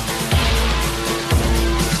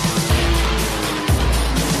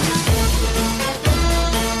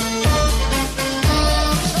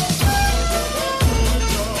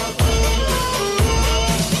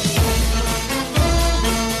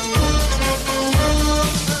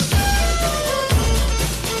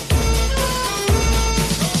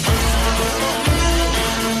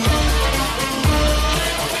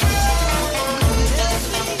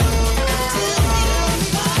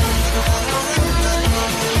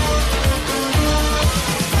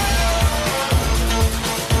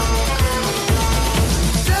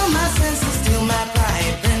 Still my senses, still my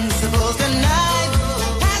pride, principles denied,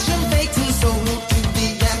 passion faked and sold to the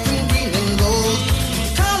anthem green and gold.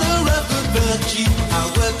 Color of the virtue,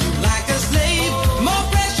 I'll work you like a slave, more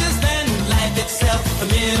precious than life itself. A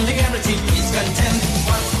merely guaranteed peace, content.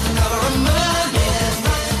 What's the color of money?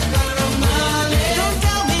 What's the color of money? Don't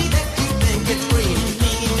tell me that you think it's green,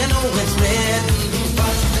 me, you know it's red.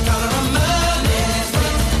 What's the color of money?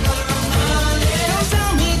 What's the color of money? Don't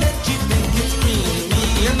tell me that you think it's green, me,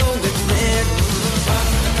 you know it's red.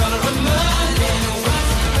 What's the color of money?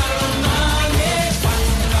 What's the color of money? What's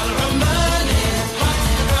the color of money? What's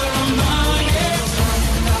the color of money? What's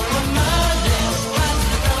the color of money? What's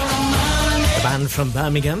the color of money? A band from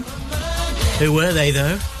Birmingham. Who were they,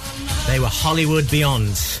 though? They were Hollywood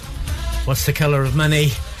Beyond. What's the Colour of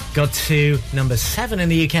Money? Got to number 7 in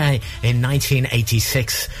the UK in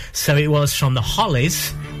 1986. So it was from the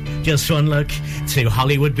Hollies, Just One Look, to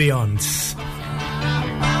Hollywood Beyond.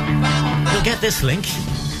 You'll get this link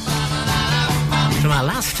from our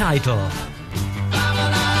last title.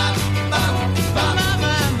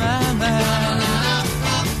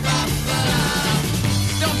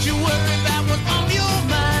 Don't you worry about what's on your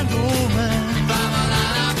mind, oh man.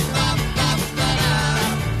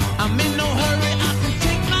 I'm in no hurry, I can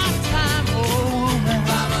take my time, oh man.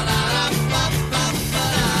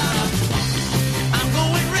 I'm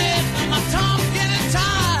going red, my tongue's getting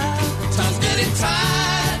tired. Tongue's getting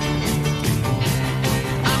tired.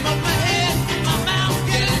 I'm up my head, my mouth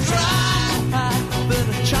getting dry.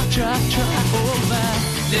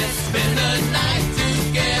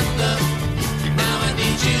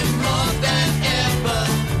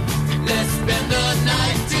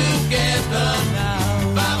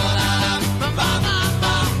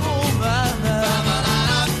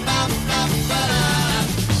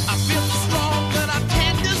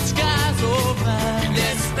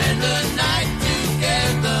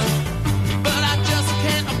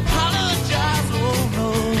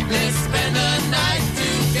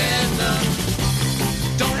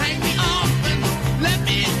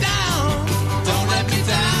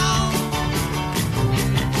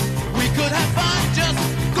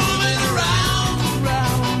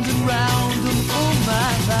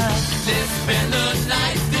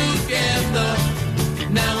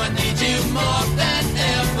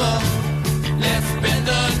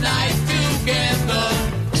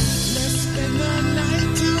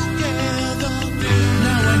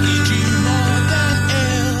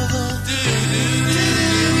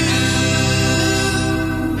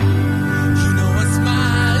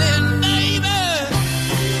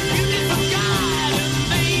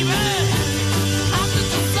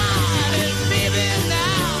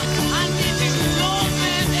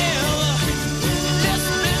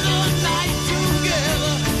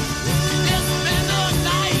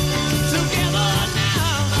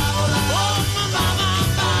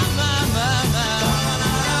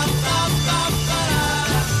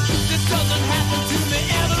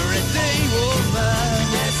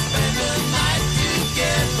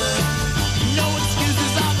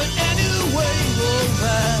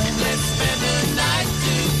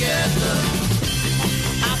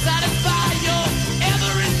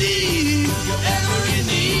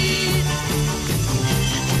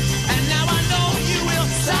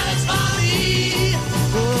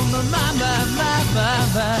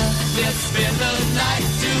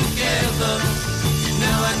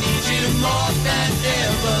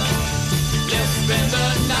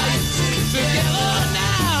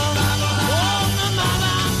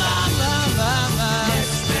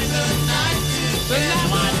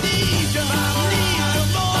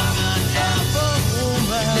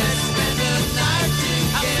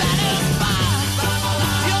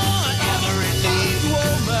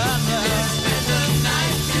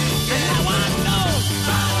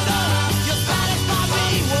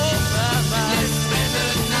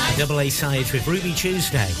 double A side with Ruby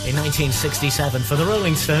Tuesday in 1967 for the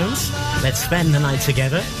Rolling Stones. Let's spend the night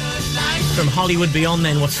together. From Hollywood Beyond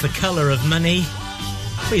then, What's the Colour of Money?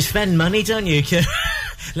 We spend money, don't you?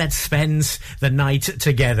 Let's spend the night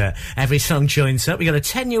together. Every song joins up. We got a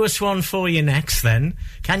tenuous one for you next then.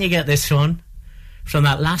 Can you get this one? From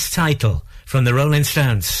that last title from the Rolling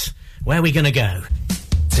Stones. Where are we going to go?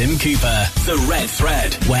 Tim Cooper, The Red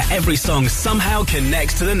Thread, where every song somehow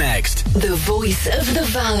connects to the next. The voice of the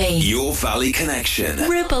valley. Your Valley Connection.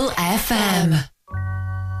 Ribble FM.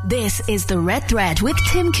 This is The Red Thread with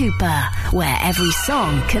Tim Cooper, where every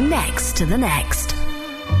song connects to the next.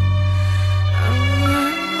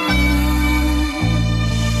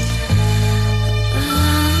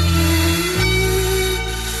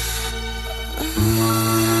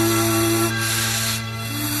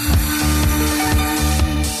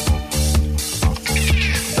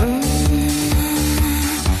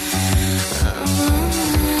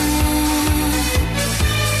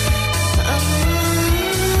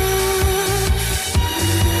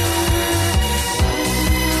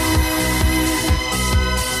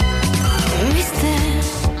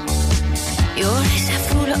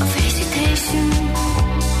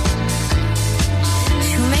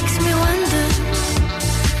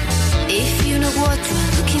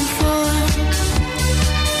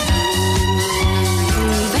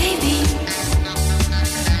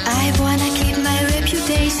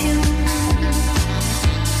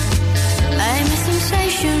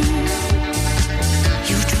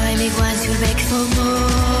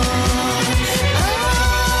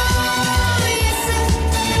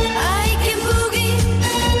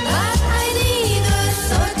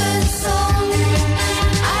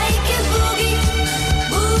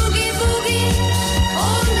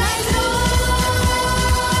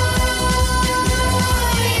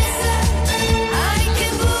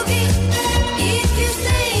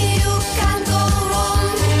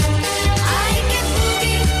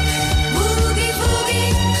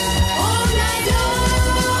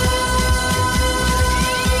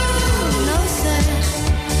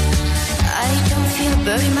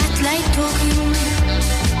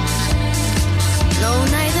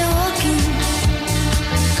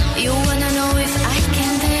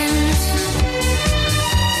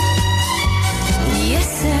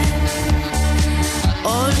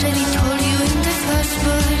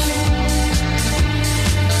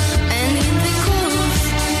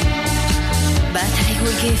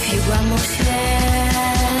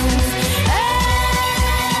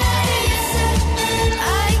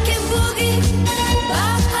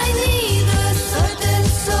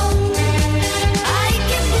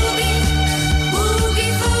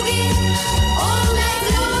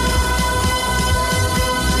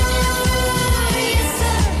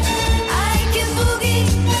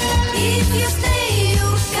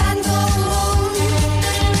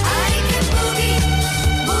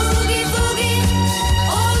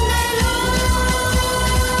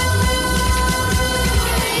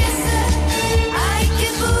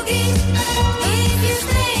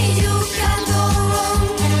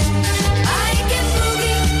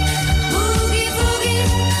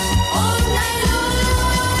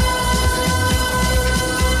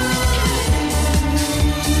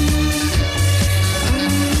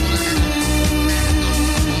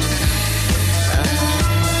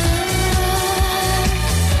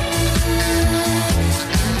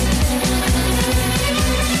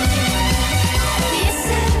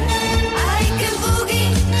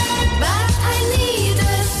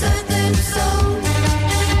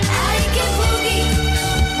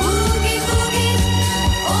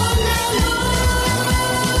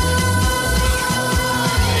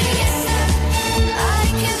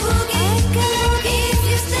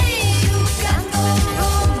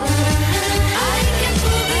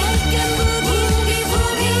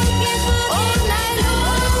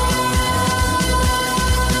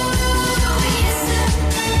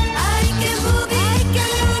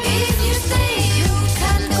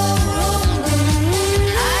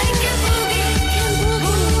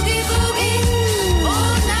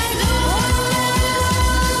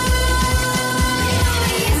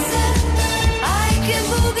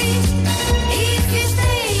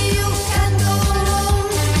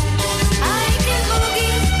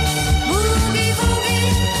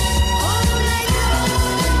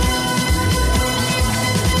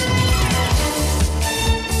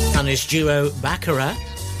 Spanish duo Baccara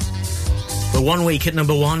were 1 week at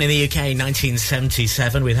number one in the UK in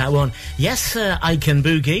 1977 with that one. Yes, Sir, I Can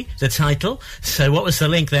Boogie, the title. So what was the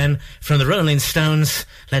link then from the Rolling Stones?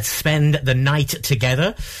 Let's spend the night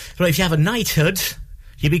together. Well, if you have a knighthood,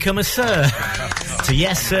 you become a sir. So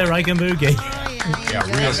yes, Sir, I Can Boogie. Yeah,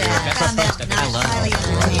 real good.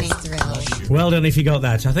 Well done if you got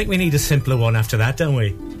that. I think we need a simpler one after that, don't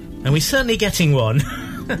we? And we're certainly getting one.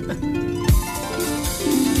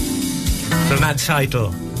 From that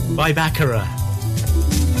title, by Baccarat,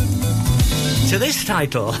 to this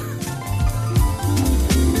title,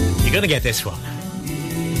 you're going to get this one.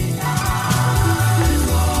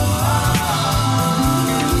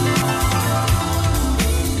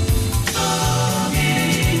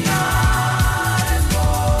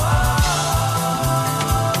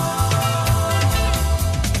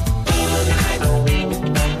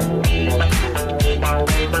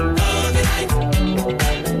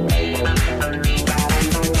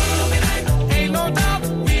 Ain't no doubt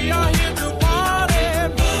we are here to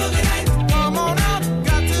party. Come on out,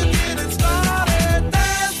 got to get it started.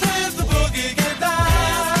 Dance with the boogie, get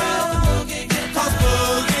down. 'Cause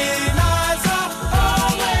boogie nights are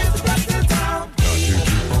always the best in town.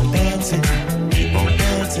 Dancing, keep on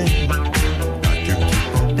dancing.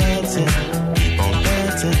 Keep on dancing, keep on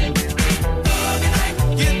dancing.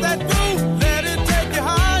 Get that groove, let it take you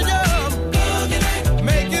higher.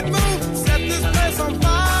 Make it move, set this place on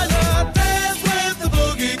fire. Dance with the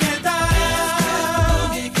boogie, get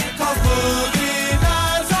down. 'Cause boogie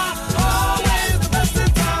nights are always the best in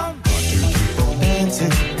town.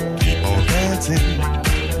 Dancing, keep on dancing.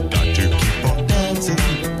 Got to keep on dancing,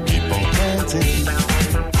 keep on dancing.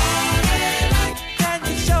 Can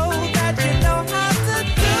you show that you know how to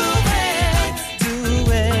do it? Do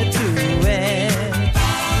it, do it.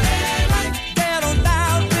 Get on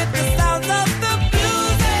down with the sound of the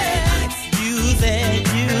music. Use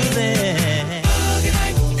it, use it.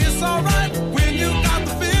 It's alright when you got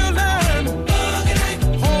the feeling.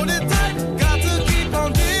 Hold it tight, got to keep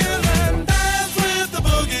on dealing. Dance with the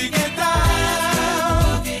boogie, get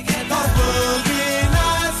down. 'Cause boogie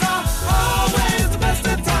nights are always the best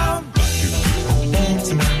in town.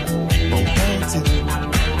 Dancing, keep on dancing.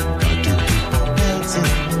 Got to keep on dancing,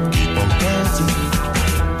 keep on dancing.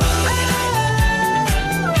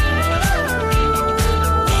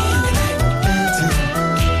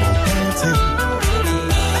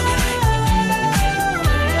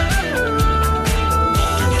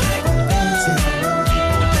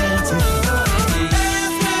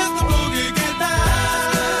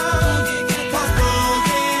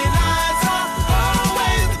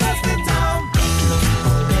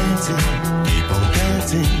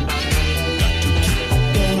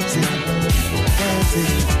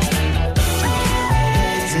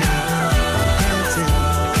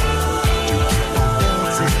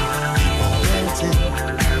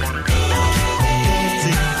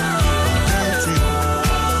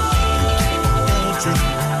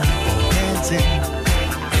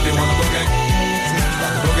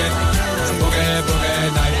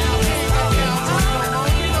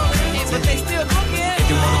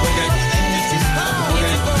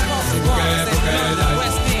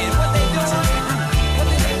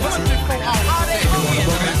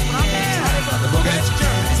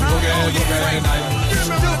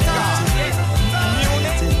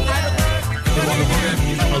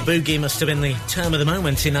 Well, Boogie must have been the term of the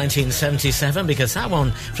moment in 1977, because that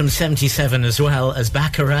one from 77 as well as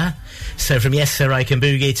Baccarat. So from Yes Sir I Can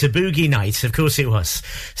Boogie to Boogie Nights, of course it was.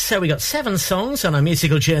 So we got 7 songs on our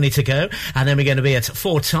musical journey to go, and then we're going to be at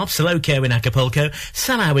 4 Tops, Loco in Acapulco.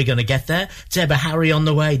 Somehow we're going to get there. Deborah Harry on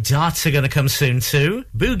the way. Darts are going to come soon too.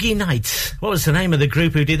 Boogie Nights. What was the name of the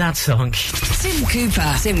group who did that song? Tim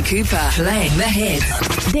Cooper. Tim Cooper playing the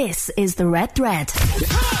hits. This is the Red Thread.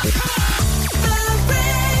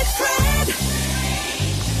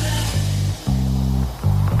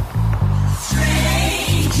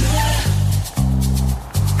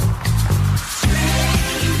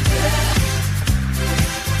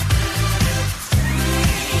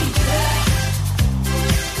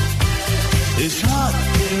 It's hot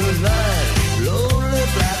in the night, lonely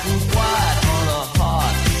black and white on a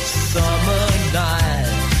hot summer night.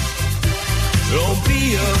 Don't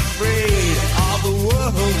be afraid of the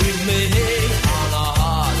world we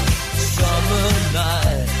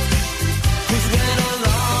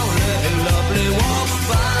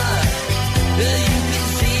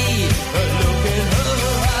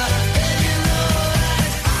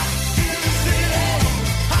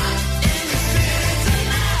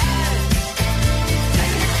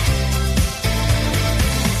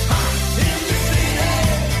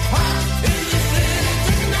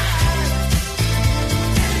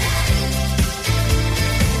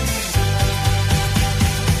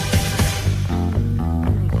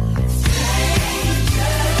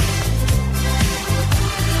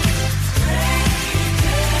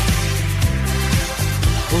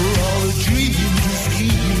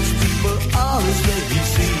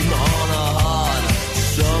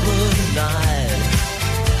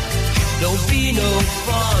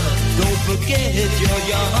forget you're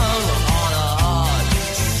young on a hot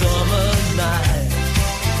summer night.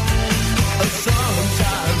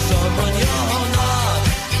 Sometimes someone you're not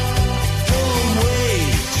won't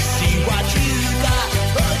wait to see what you got,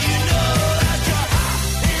 but you know that you're hot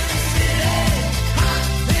in the city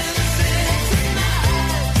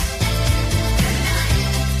tonight.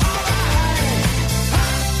 Alright,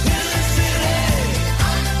 hot in the city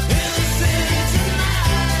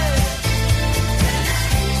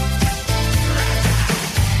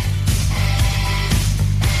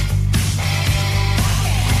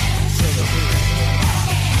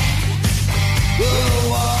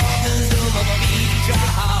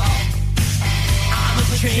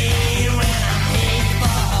train when I'm heading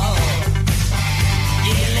for home.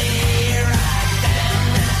 You lay right down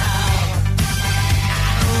now. I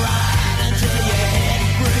don't ride until your head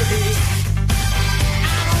breaks. I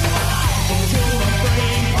don't walk until my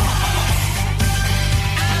brain pops.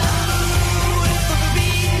 I don't move for the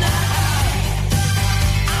beat now.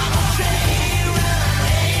 I'm a train when I'm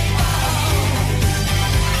heading for home.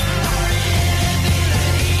 I really feel the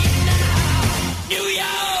heat now. New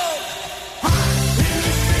York.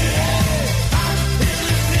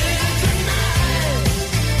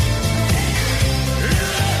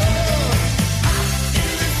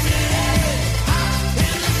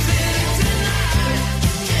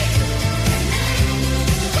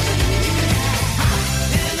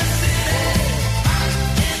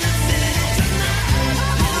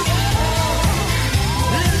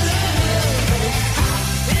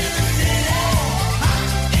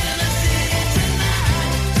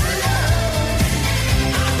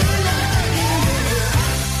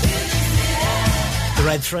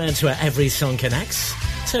 Red threads where every song connects.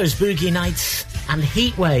 So is Boogie Nights and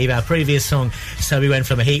Heatwave, our previous song. So we went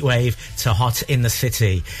from a heatwave to Hot in the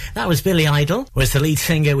City. That was Billy Idol, was the lead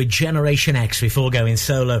singer with Generation X before going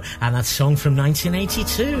solo, and that song from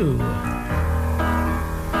 1982.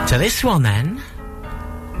 To this one then.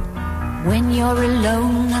 When you're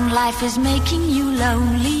alone and life is making you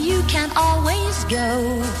lonely, you can't always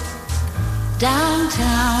go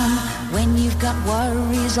downtown. When you've got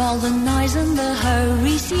worries, all the noise and the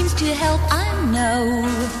hurry seems to help, I know.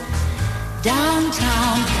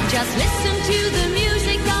 Downtown, just listen to the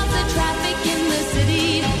music of the traffic in the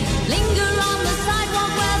city. Linger on the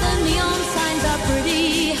sidewalk where the neon signs are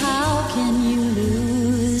pretty. How can you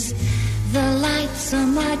lose? The lights are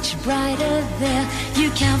much brighter there.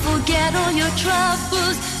 You can't forget all your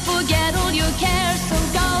troubles, forget all your cares, so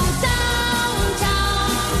go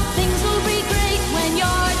downtown. Things will be great when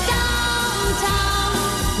you're downtown.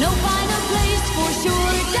 No finer place for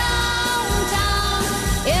sure. Downtown,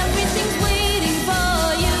 everything's waiting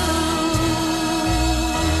for you.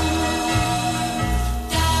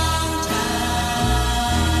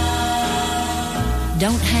 Downtown.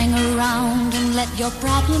 Don't hang around and let your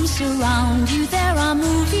problems surround you. There are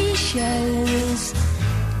movie shows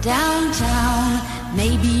downtown.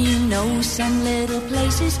 Maybe you know some little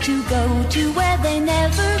places to go to where they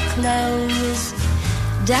never close.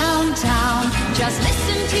 Downtown, just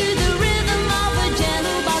listen to the rhythm of a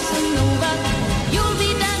gentle bossa nova. You'll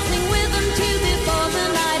be dancing with them too before the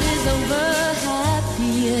night is over.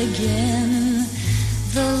 Happy again.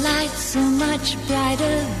 The lights are much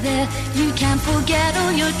brighter there. You can't forget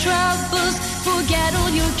all your troubles, forget all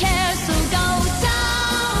your cares, so go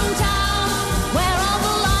downtown, where all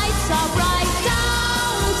the lights are bright.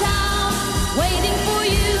 Downtown, waiting for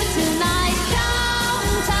you tonight.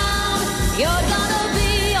 Downtown, you're gonna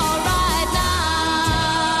be alright now.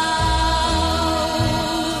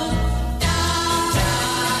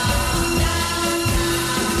 Downtown,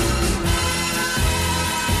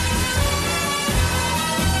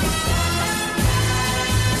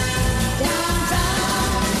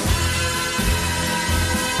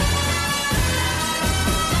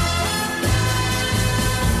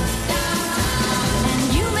 and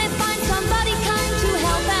you may find somebody kind to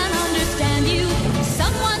help and understand you.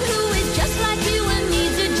 Someone who is just like you and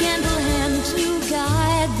needs a gentle hand to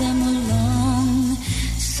guide them along.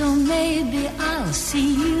 So maybe I'll see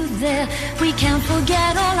you there. We can't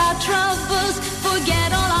forget all our troubles, forget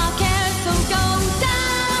all our cares, so go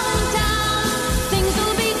downtown. Things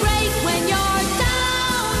will be great when you're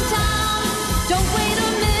downtown. Don't wait a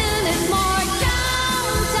minute more.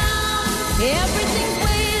 Downtown, everything's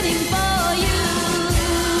waiting for you.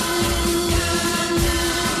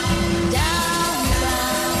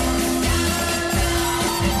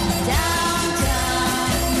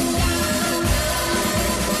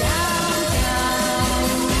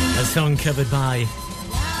 A song covered by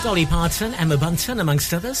Dolly Parton, Emma Bunton,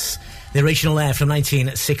 amongst others. The original there from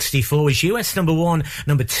 1964 was US number 1,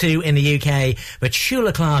 number 2 in the UK, but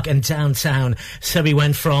Shula Clark and Downtown. So we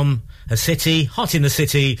went from a city, hot in the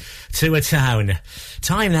city, to a town.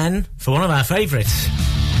 Time then for one of our favourites.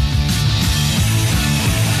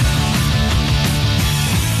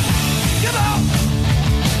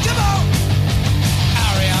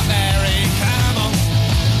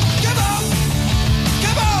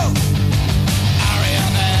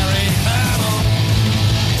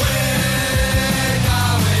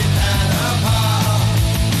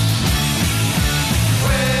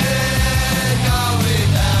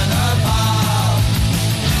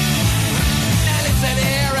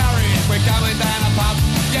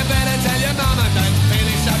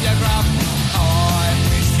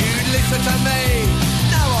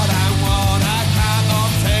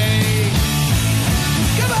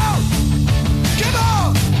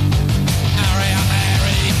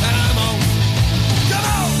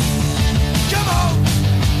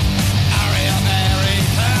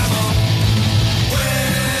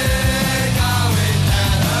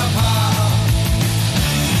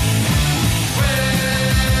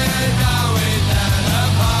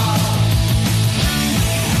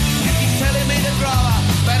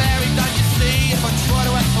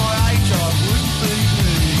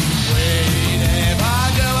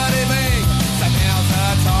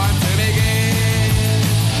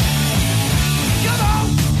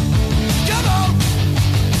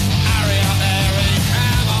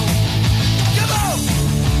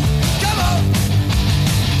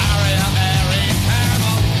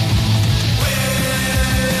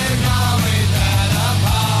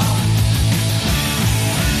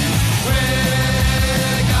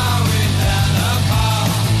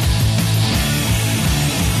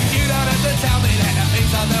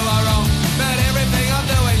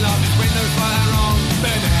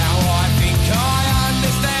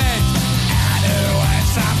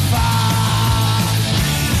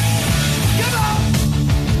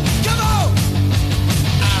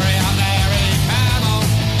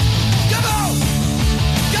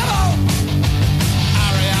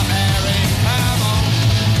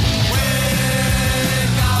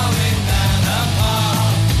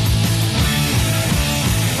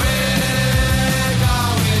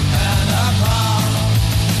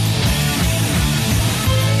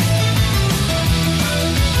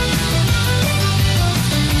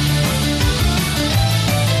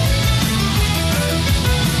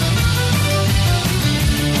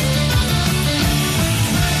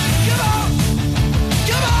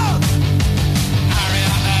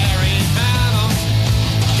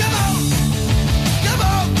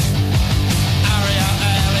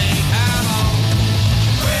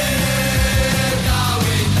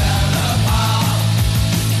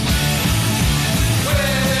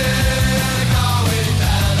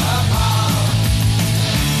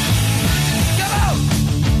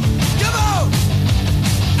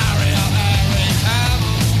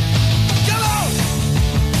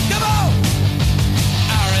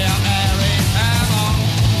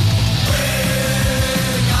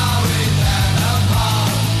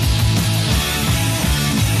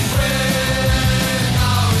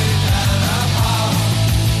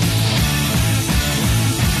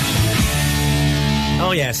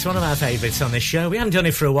 Oh yes, one of our favourites on this show. We haven't done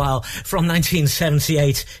it for a while. From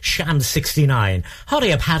 1978, Sham 69.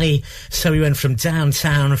 Hurry up, Harry. So we went from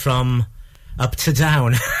downtown, from up to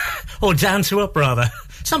down. Or down to up, rather.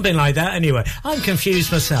 Something like that, anyway. I'm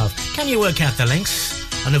confused myself. Can you work out the links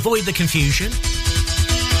and avoid the confusion?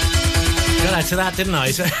 Got out to that, didn't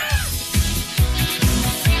I? So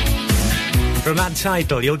from that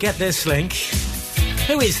title, you'll get this link.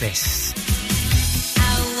 Who is this?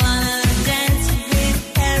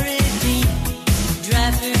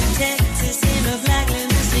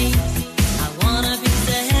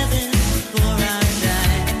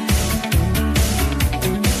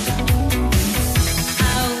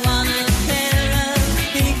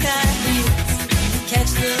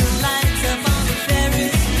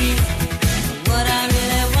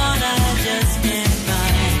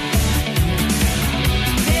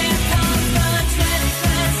 Here comes the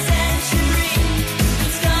 21st century.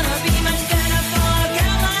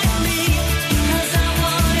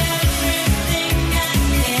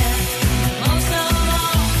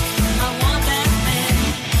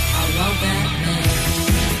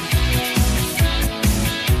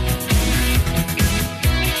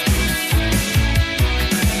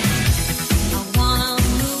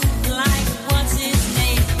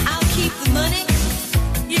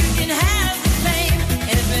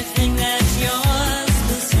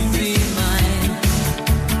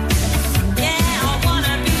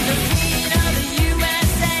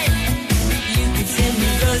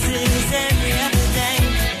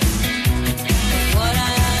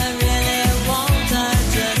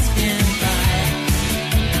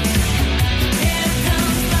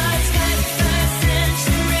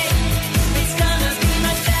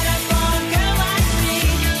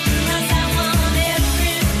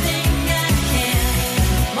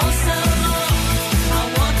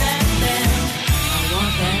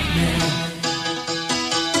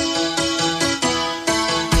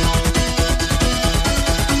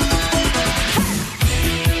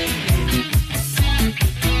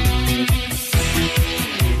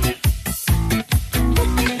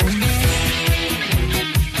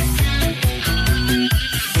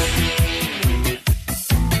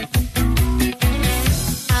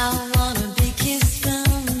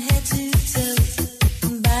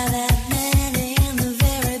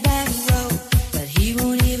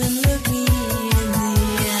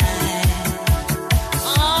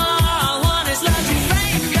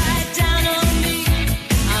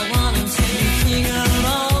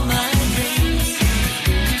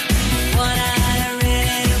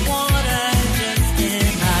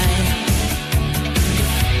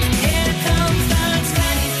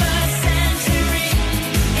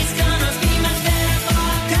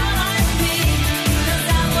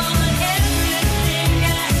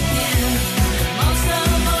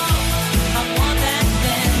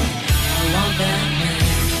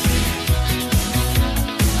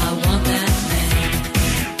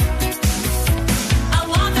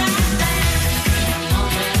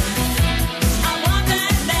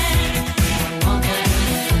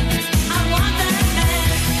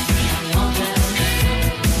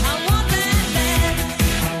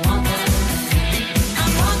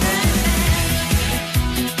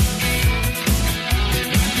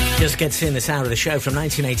 gets in this hour of the show from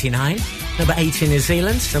 1989. Number 8 in New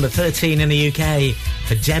Zealand, number 13 in the UK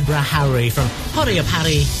for Deborah Harry. From Hurry Up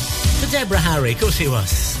Harry to Deborah Harry, of course he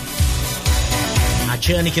was. Our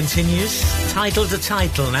journey continues, title to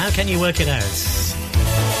title. Now can you work it out?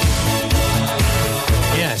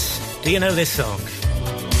 Yes, do you know this song?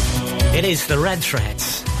 It is the Red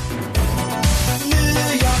Threads.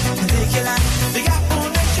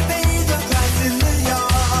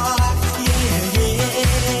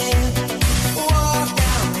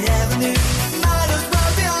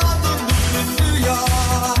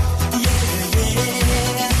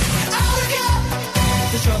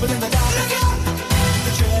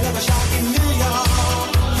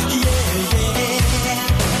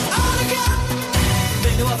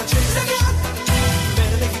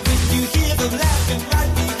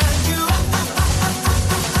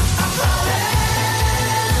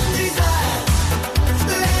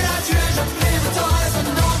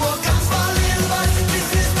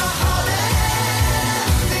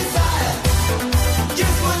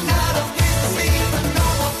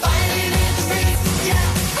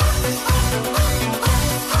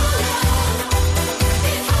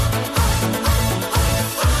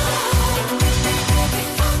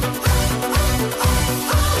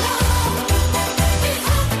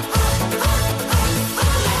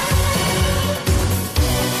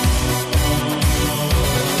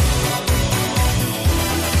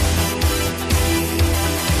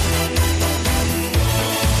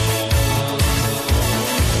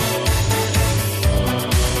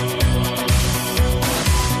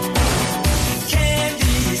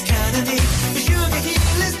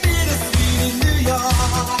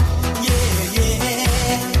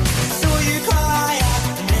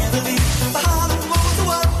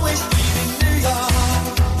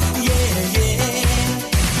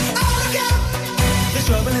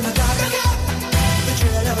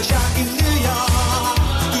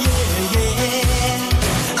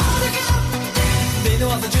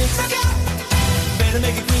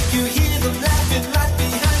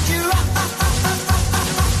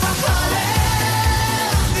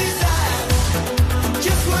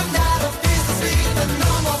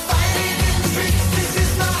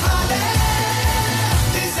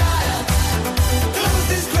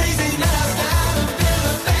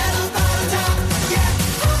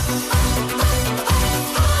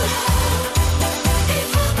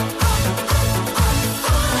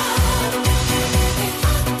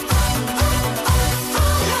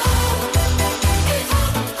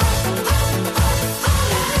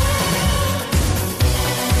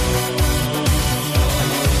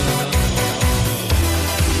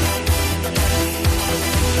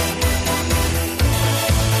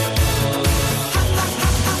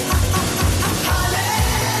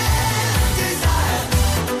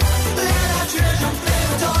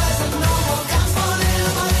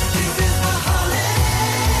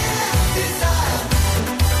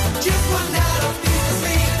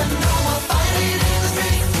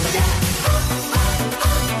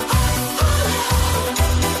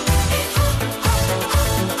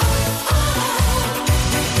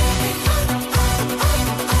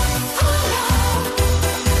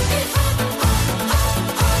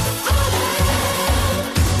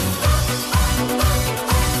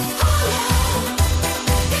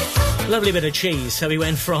 Lovely bit of cheese. So we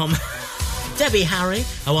went from Debbie Harry,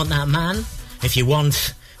 I Want That Man. If you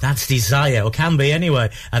want, that's Desire, or can be anyway.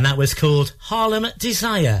 And that was called Harlem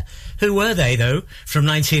Desire. Who were they, though? From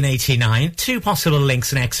 1989. Two possible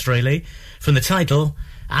links next, really, from the title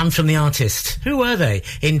and from the artist. Who were they?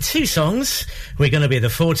 In two songs, we're going to be the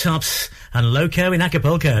Four Tops and Loco in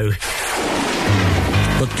Acapulco.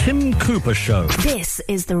 The Tim Cooper Show. This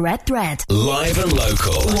is the Red Thread. Live and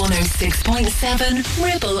local. 106.7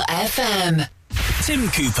 Ribble FM. Tim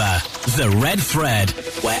Cooper, The Red Thread,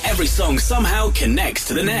 where every song somehow connects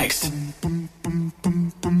to the next.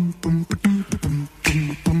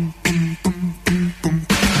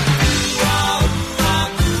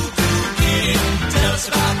 Tell us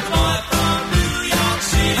about the boy from New York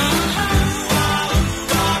City.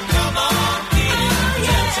 Come on, get it.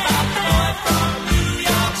 Tell us about the boy from New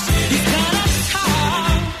York City. He's kind of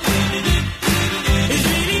tall. He's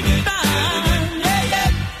really fine. Yeah, yeah.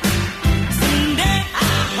 Someday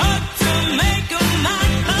I hope to make a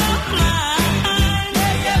man of mine.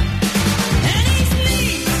 Yeah, yeah.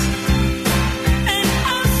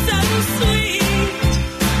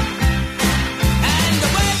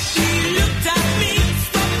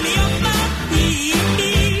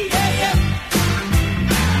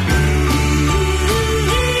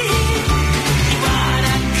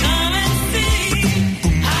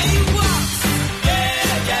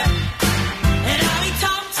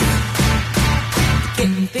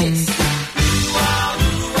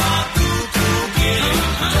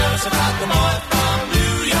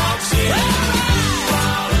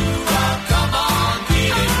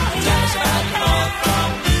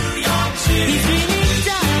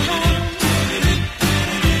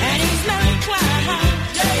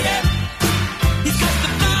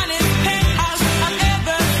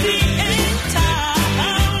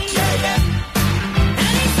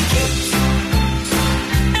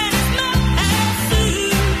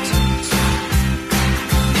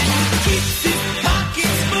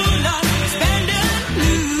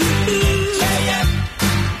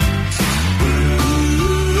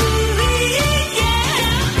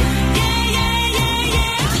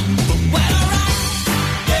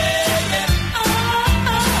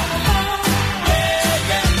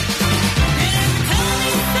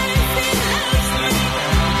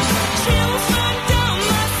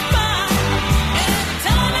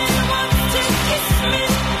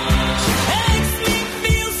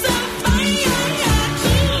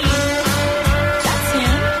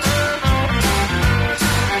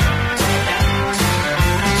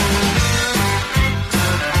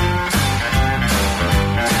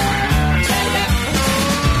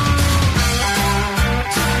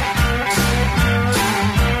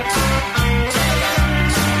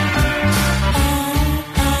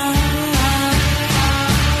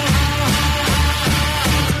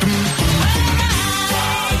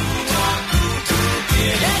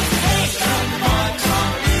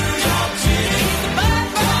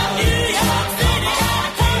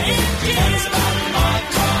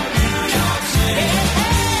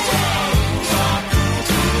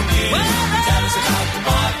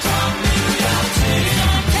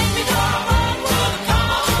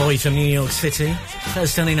 Boy from New York City.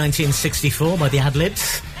 First done in 1964 by the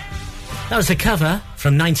Adlibs. That was a cover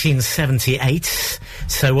from 1978.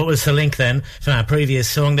 So what was the link then from our previous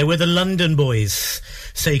song? They were the London Boys.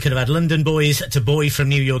 So you could have had London Boys to Boy from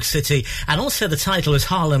New York City. And also the title was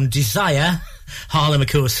Harlem Desire. Harlem, of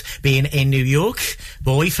course, being in New York.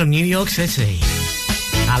 Boy from New York City.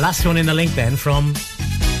 Our last one in the link then from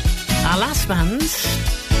our last band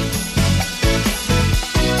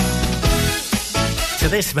to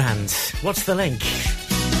this band. What's the link?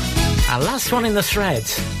 Our last one in the thread.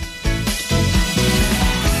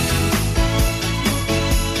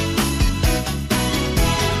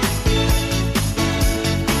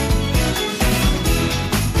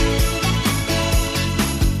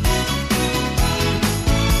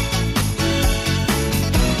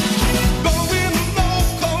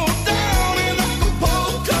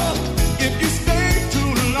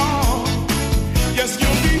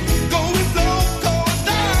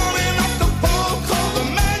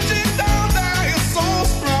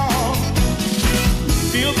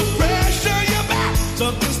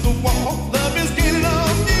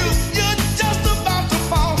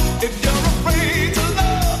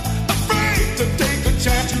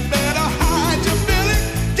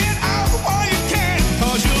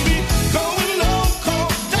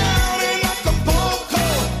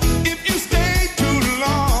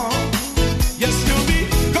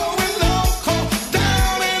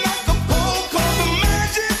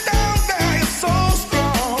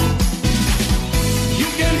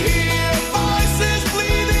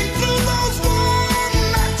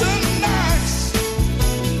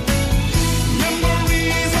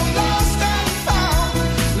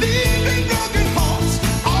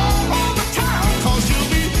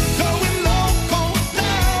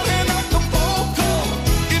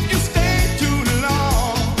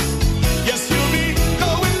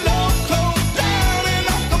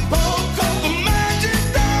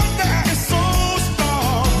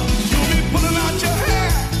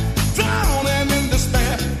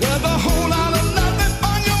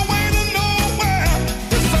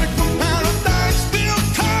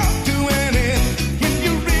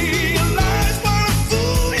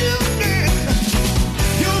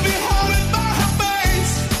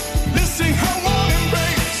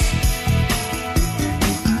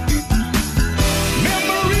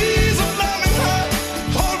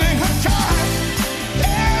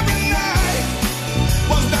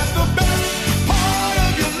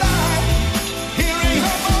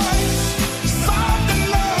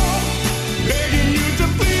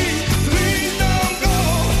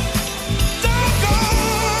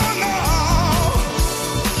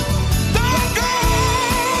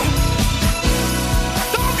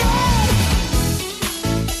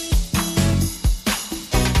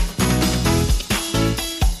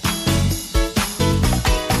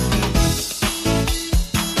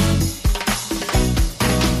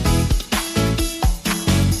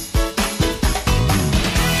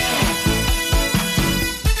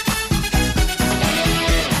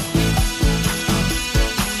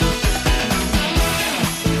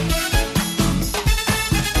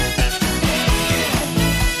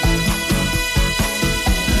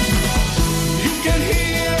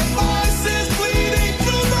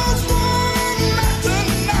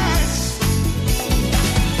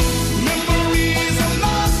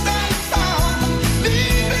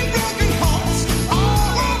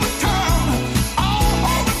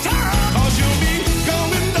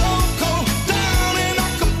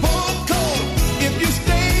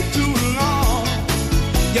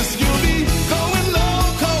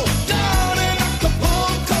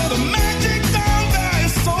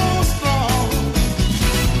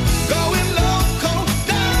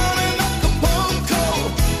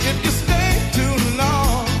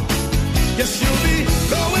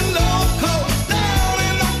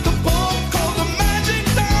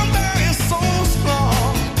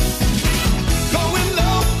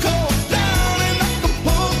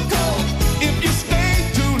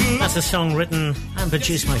 That's a song written and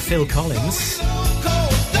produced by Phil Collins.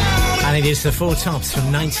 And it is the Four Tops from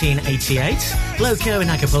 1988. Loco in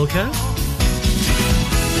Acapulco.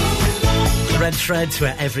 The Red Thread to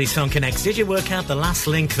where every song connects. Did you work out the last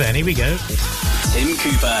link then? Here we go. Tim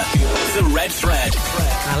Cooper, The Red Thread.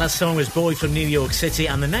 Our last song was Boy from New York City,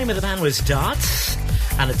 and the name of the band was Darts,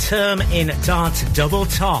 and a term in Dart double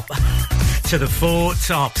top to the Four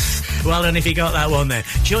Tops. Well done if you got that one there.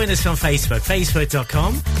 Join us on Facebook,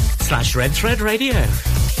 facebook.com/Red Thread Radio. If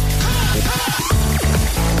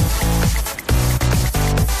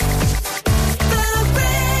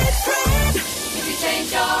you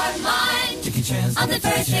change your mind, I'm the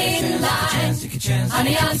first in line.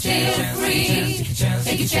 Honey, I'm still free.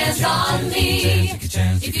 Take a chance on me.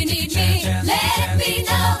 If you need me, let me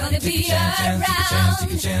know. Gonna be around.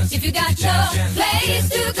 If you got no place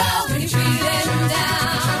to go when you're feeling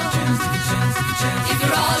down. If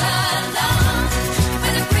you're all alone,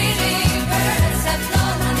 when the pretty birds have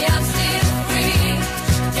flown, honey, I'm still free.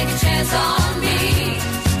 Take a chance on me.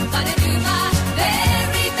 Gonna do my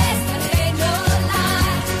very best, but it ain't no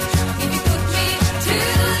lie. If you put me to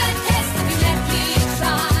the test, if you let me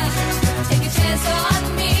try, take a chance on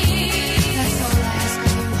me. That's all I ask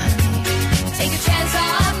you, honey. Take a chance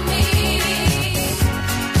on me.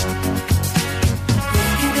 We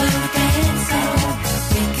can go dancing,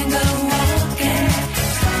 we can go walking,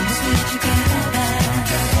 as long as we're together.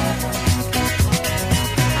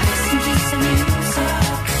 Listen to some music,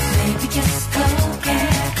 maybe just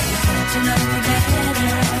cocaine. To know me better.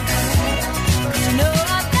 'Cause you know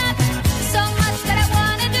I've got so much that I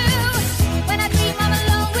wanna do. When I dream I'm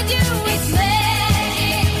alone with you, it's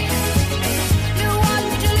magic. You want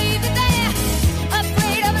me to leave it there,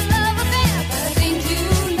 afraid of a love affair, but I think you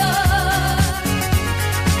know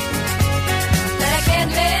that I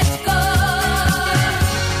can't let go.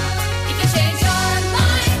 If you change your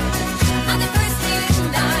mind on the first in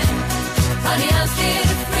line, honey, I'm still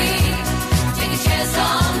free. Take a chance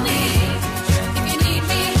on me. If you need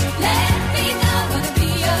me, let me know. Gonna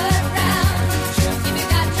be around. If you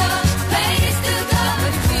got no place to go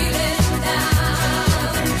when you're feeling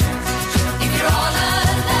down. If you're all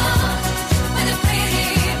alone, when the pretty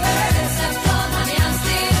birds have flown, honey, I'm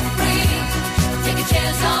still free. Take a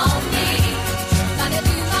chance on me. Gonna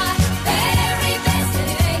do my very best, and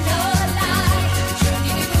it ain't no lie.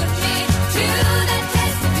 If you put me to the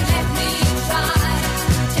test, if you let me try,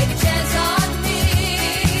 take a chance on me.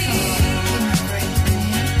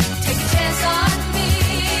 Take a chance on me.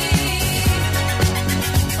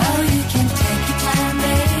 Oh, you can take your time,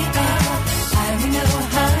 baby. I'm in no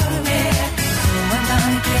hurry. I'm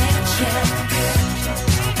gonna get you.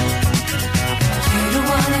 You don't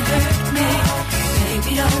wanna hurt me,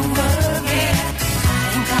 baby. Don't worry. I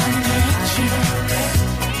ain't gonna let you.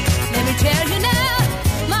 Let me tell you now,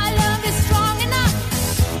 my love is strong enough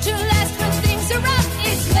to last when things are rough.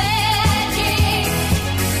 It's magic.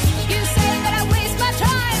 You say that I waste my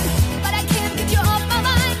time, but I can't get you off my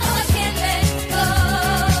mind. Oh, I can't let go.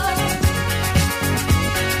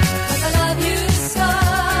 'Cause I love you so.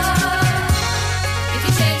 If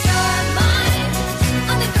you change your mind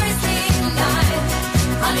on the first in line,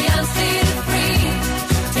 honey, I'm still free.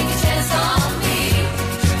 Take a chance on me.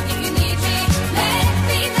 If you need me, let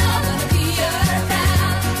me know. Gonna be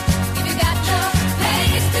around. If you got no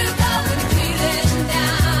place to go when you're feeling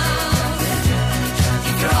down.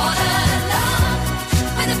 If you're all alone,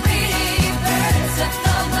 when the pretty birds have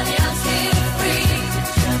flown, honey, I'm still free.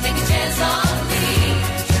 Take a chance on me.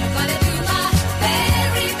 Gonna do my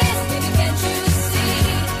very best, baby, can't you see?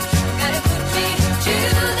 Gotta put me to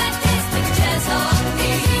the test, take a chance on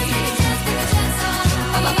me. Take a chance on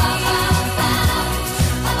me.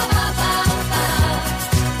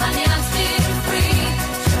 Honey, I'm still free.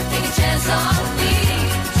 Take a chance on me.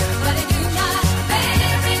 Gonna do my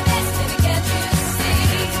very best, baby, can't you see?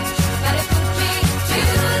 Gotta put me to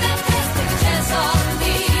the test, take a chance on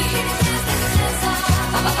me.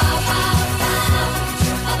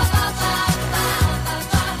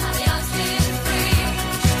 Honey, I'm still free.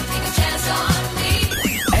 Take a chance on me.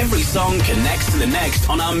 Every song connects to the next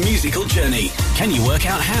on our musical journey. Can you work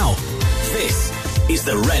out how? This is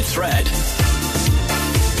the Red Thread.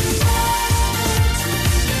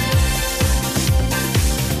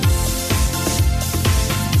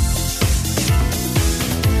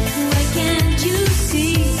 Why can't you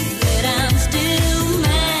see that I'm still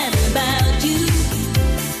mad about you?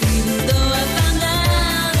 Even though I found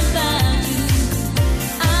out about you,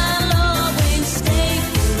 I'll always stay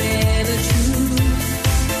forever true.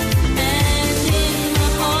 And in my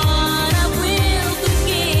heart I will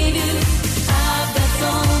forgive you. I've got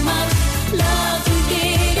so much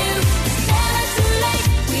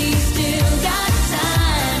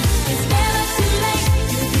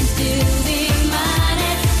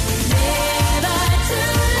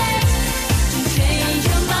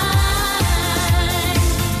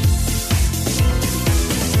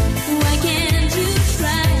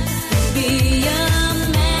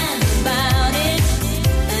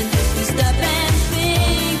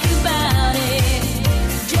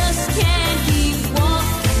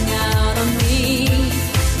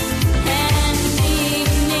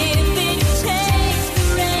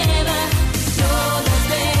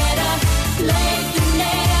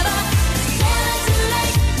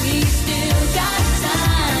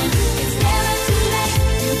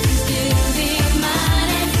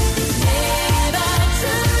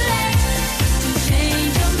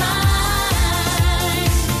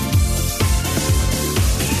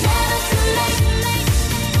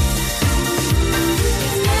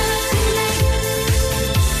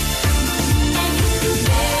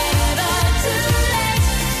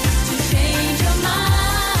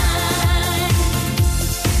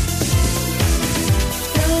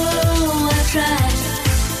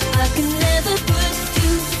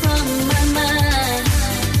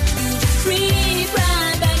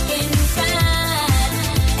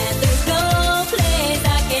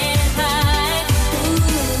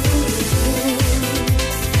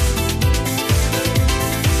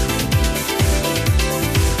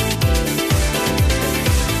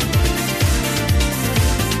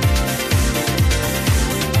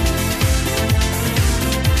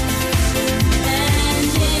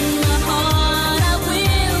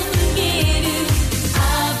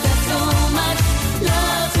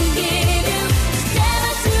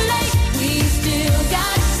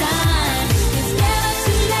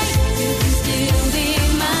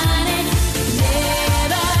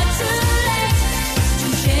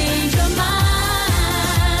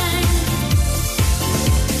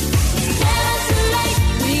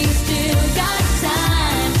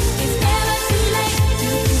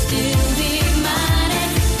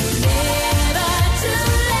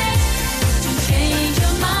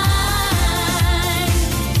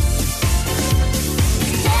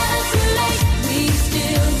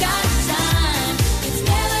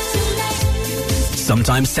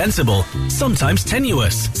sometimes sensible, sometimes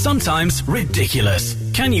tenuous, sometimes ridiculous.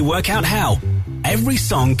 Can you work out how? Every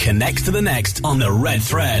song connects to the next on the Red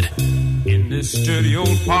Thread. In this dirty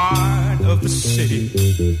old part of the city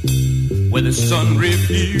where the sun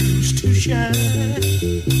refused to shine,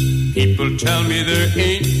 people tell me there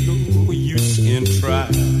ain't no use in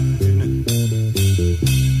trying.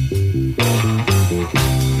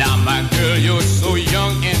 Now, my girl, you're so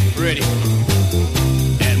young and pretty,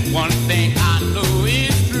 and one thing I know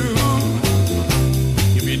is true: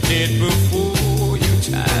 you'll be dead before your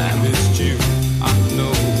time is due. I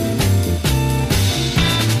know.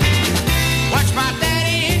 Watch my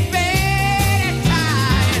daddy in bed at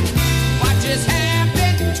night. Watch his hair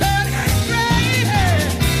been turning gray.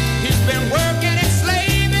 He's been working and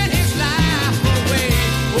slaving his life away.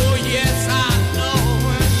 Oh yes, I know.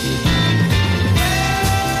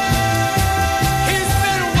 He's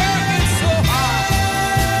been working so hard.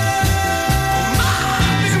 Mom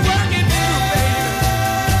been working too, baby.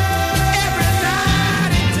 Every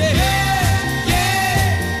night and day.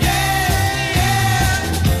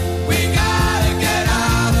 We gotta get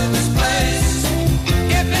out of this place.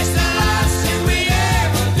 If it's the last thing we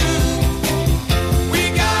ever do, we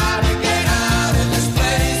gotta get out of this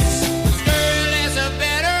place. Girl, there's a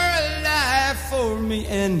better life for me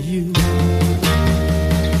and you.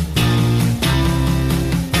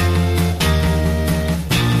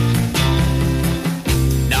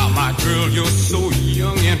 Now, my girl, you're so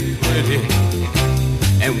young and pretty,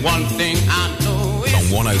 and one thing I know is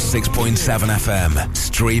On 106.7 FM,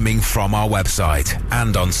 streaming from our website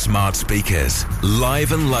and on smart speakers.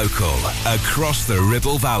 Live and local, across the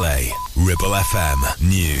Ribble Valley. Ribble FM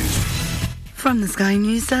News. From the Sky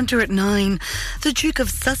News Centre at 9, the Duke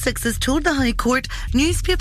of Sussex has told the High Court newspaper